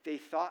tradition, they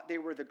thought they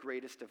were the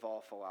greatest of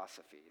all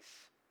philosophies.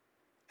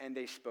 And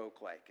they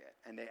spoke like it,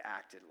 and they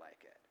acted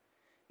like it.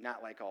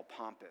 Not like all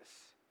pompous,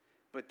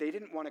 but they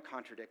didn't want to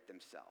contradict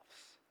themselves.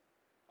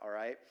 All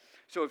right?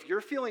 So if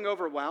you're feeling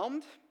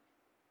overwhelmed,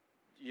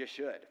 you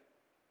should.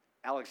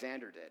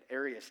 Alexander did.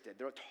 Arius did.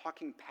 They're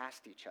talking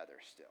past each other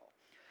still.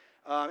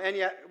 And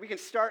yet, we can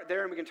start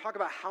there and we can talk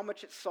about how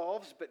much it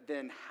solves, but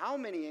then how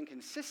many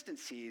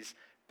inconsistencies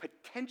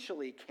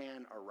potentially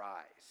can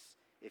arise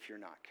if you're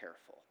not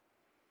careful.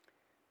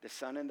 The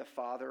Son and the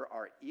Father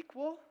are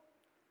equal,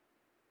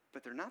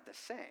 but they're not the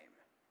same.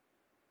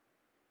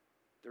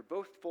 They're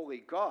both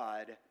fully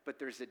God, but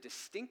there's a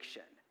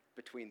distinction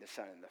between the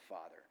Son and the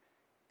Father.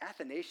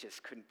 Athanasius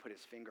couldn't put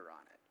his finger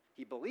on it.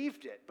 He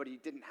believed it, but he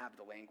didn't have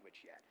the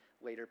language yet.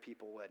 Later,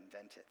 people will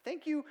invent it.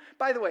 Thank you.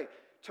 By the way,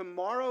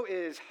 tomorrow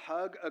is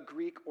Hug a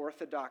Greek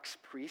Orthodox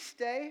Priest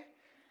Day.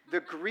 The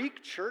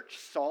Greek church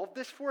solved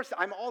this for us.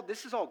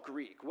 This is all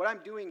Greek. What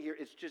I'm doing here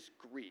is just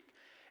Greek.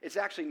 It's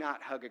actually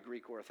not Hug a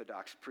Greek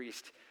Orthodox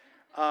Priest.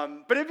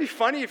 But it'd be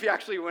funny if you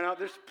actually went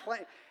out.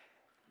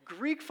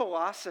 Greek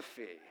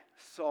philosophy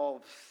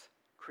solves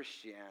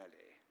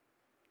Christianity.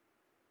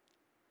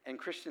 And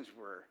Christians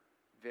were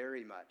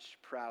very much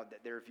proud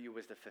that their view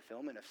was the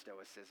fulfillment of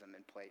Stoicism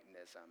and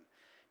Platonism.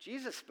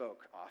 Jesus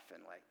spoke often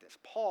like this.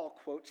 Paul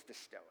quotes the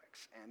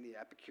Stoics and the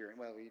Epicureans.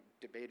 Well, he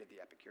debated the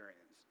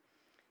Epicureans.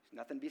 There's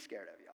nothing to be scared of, y'all.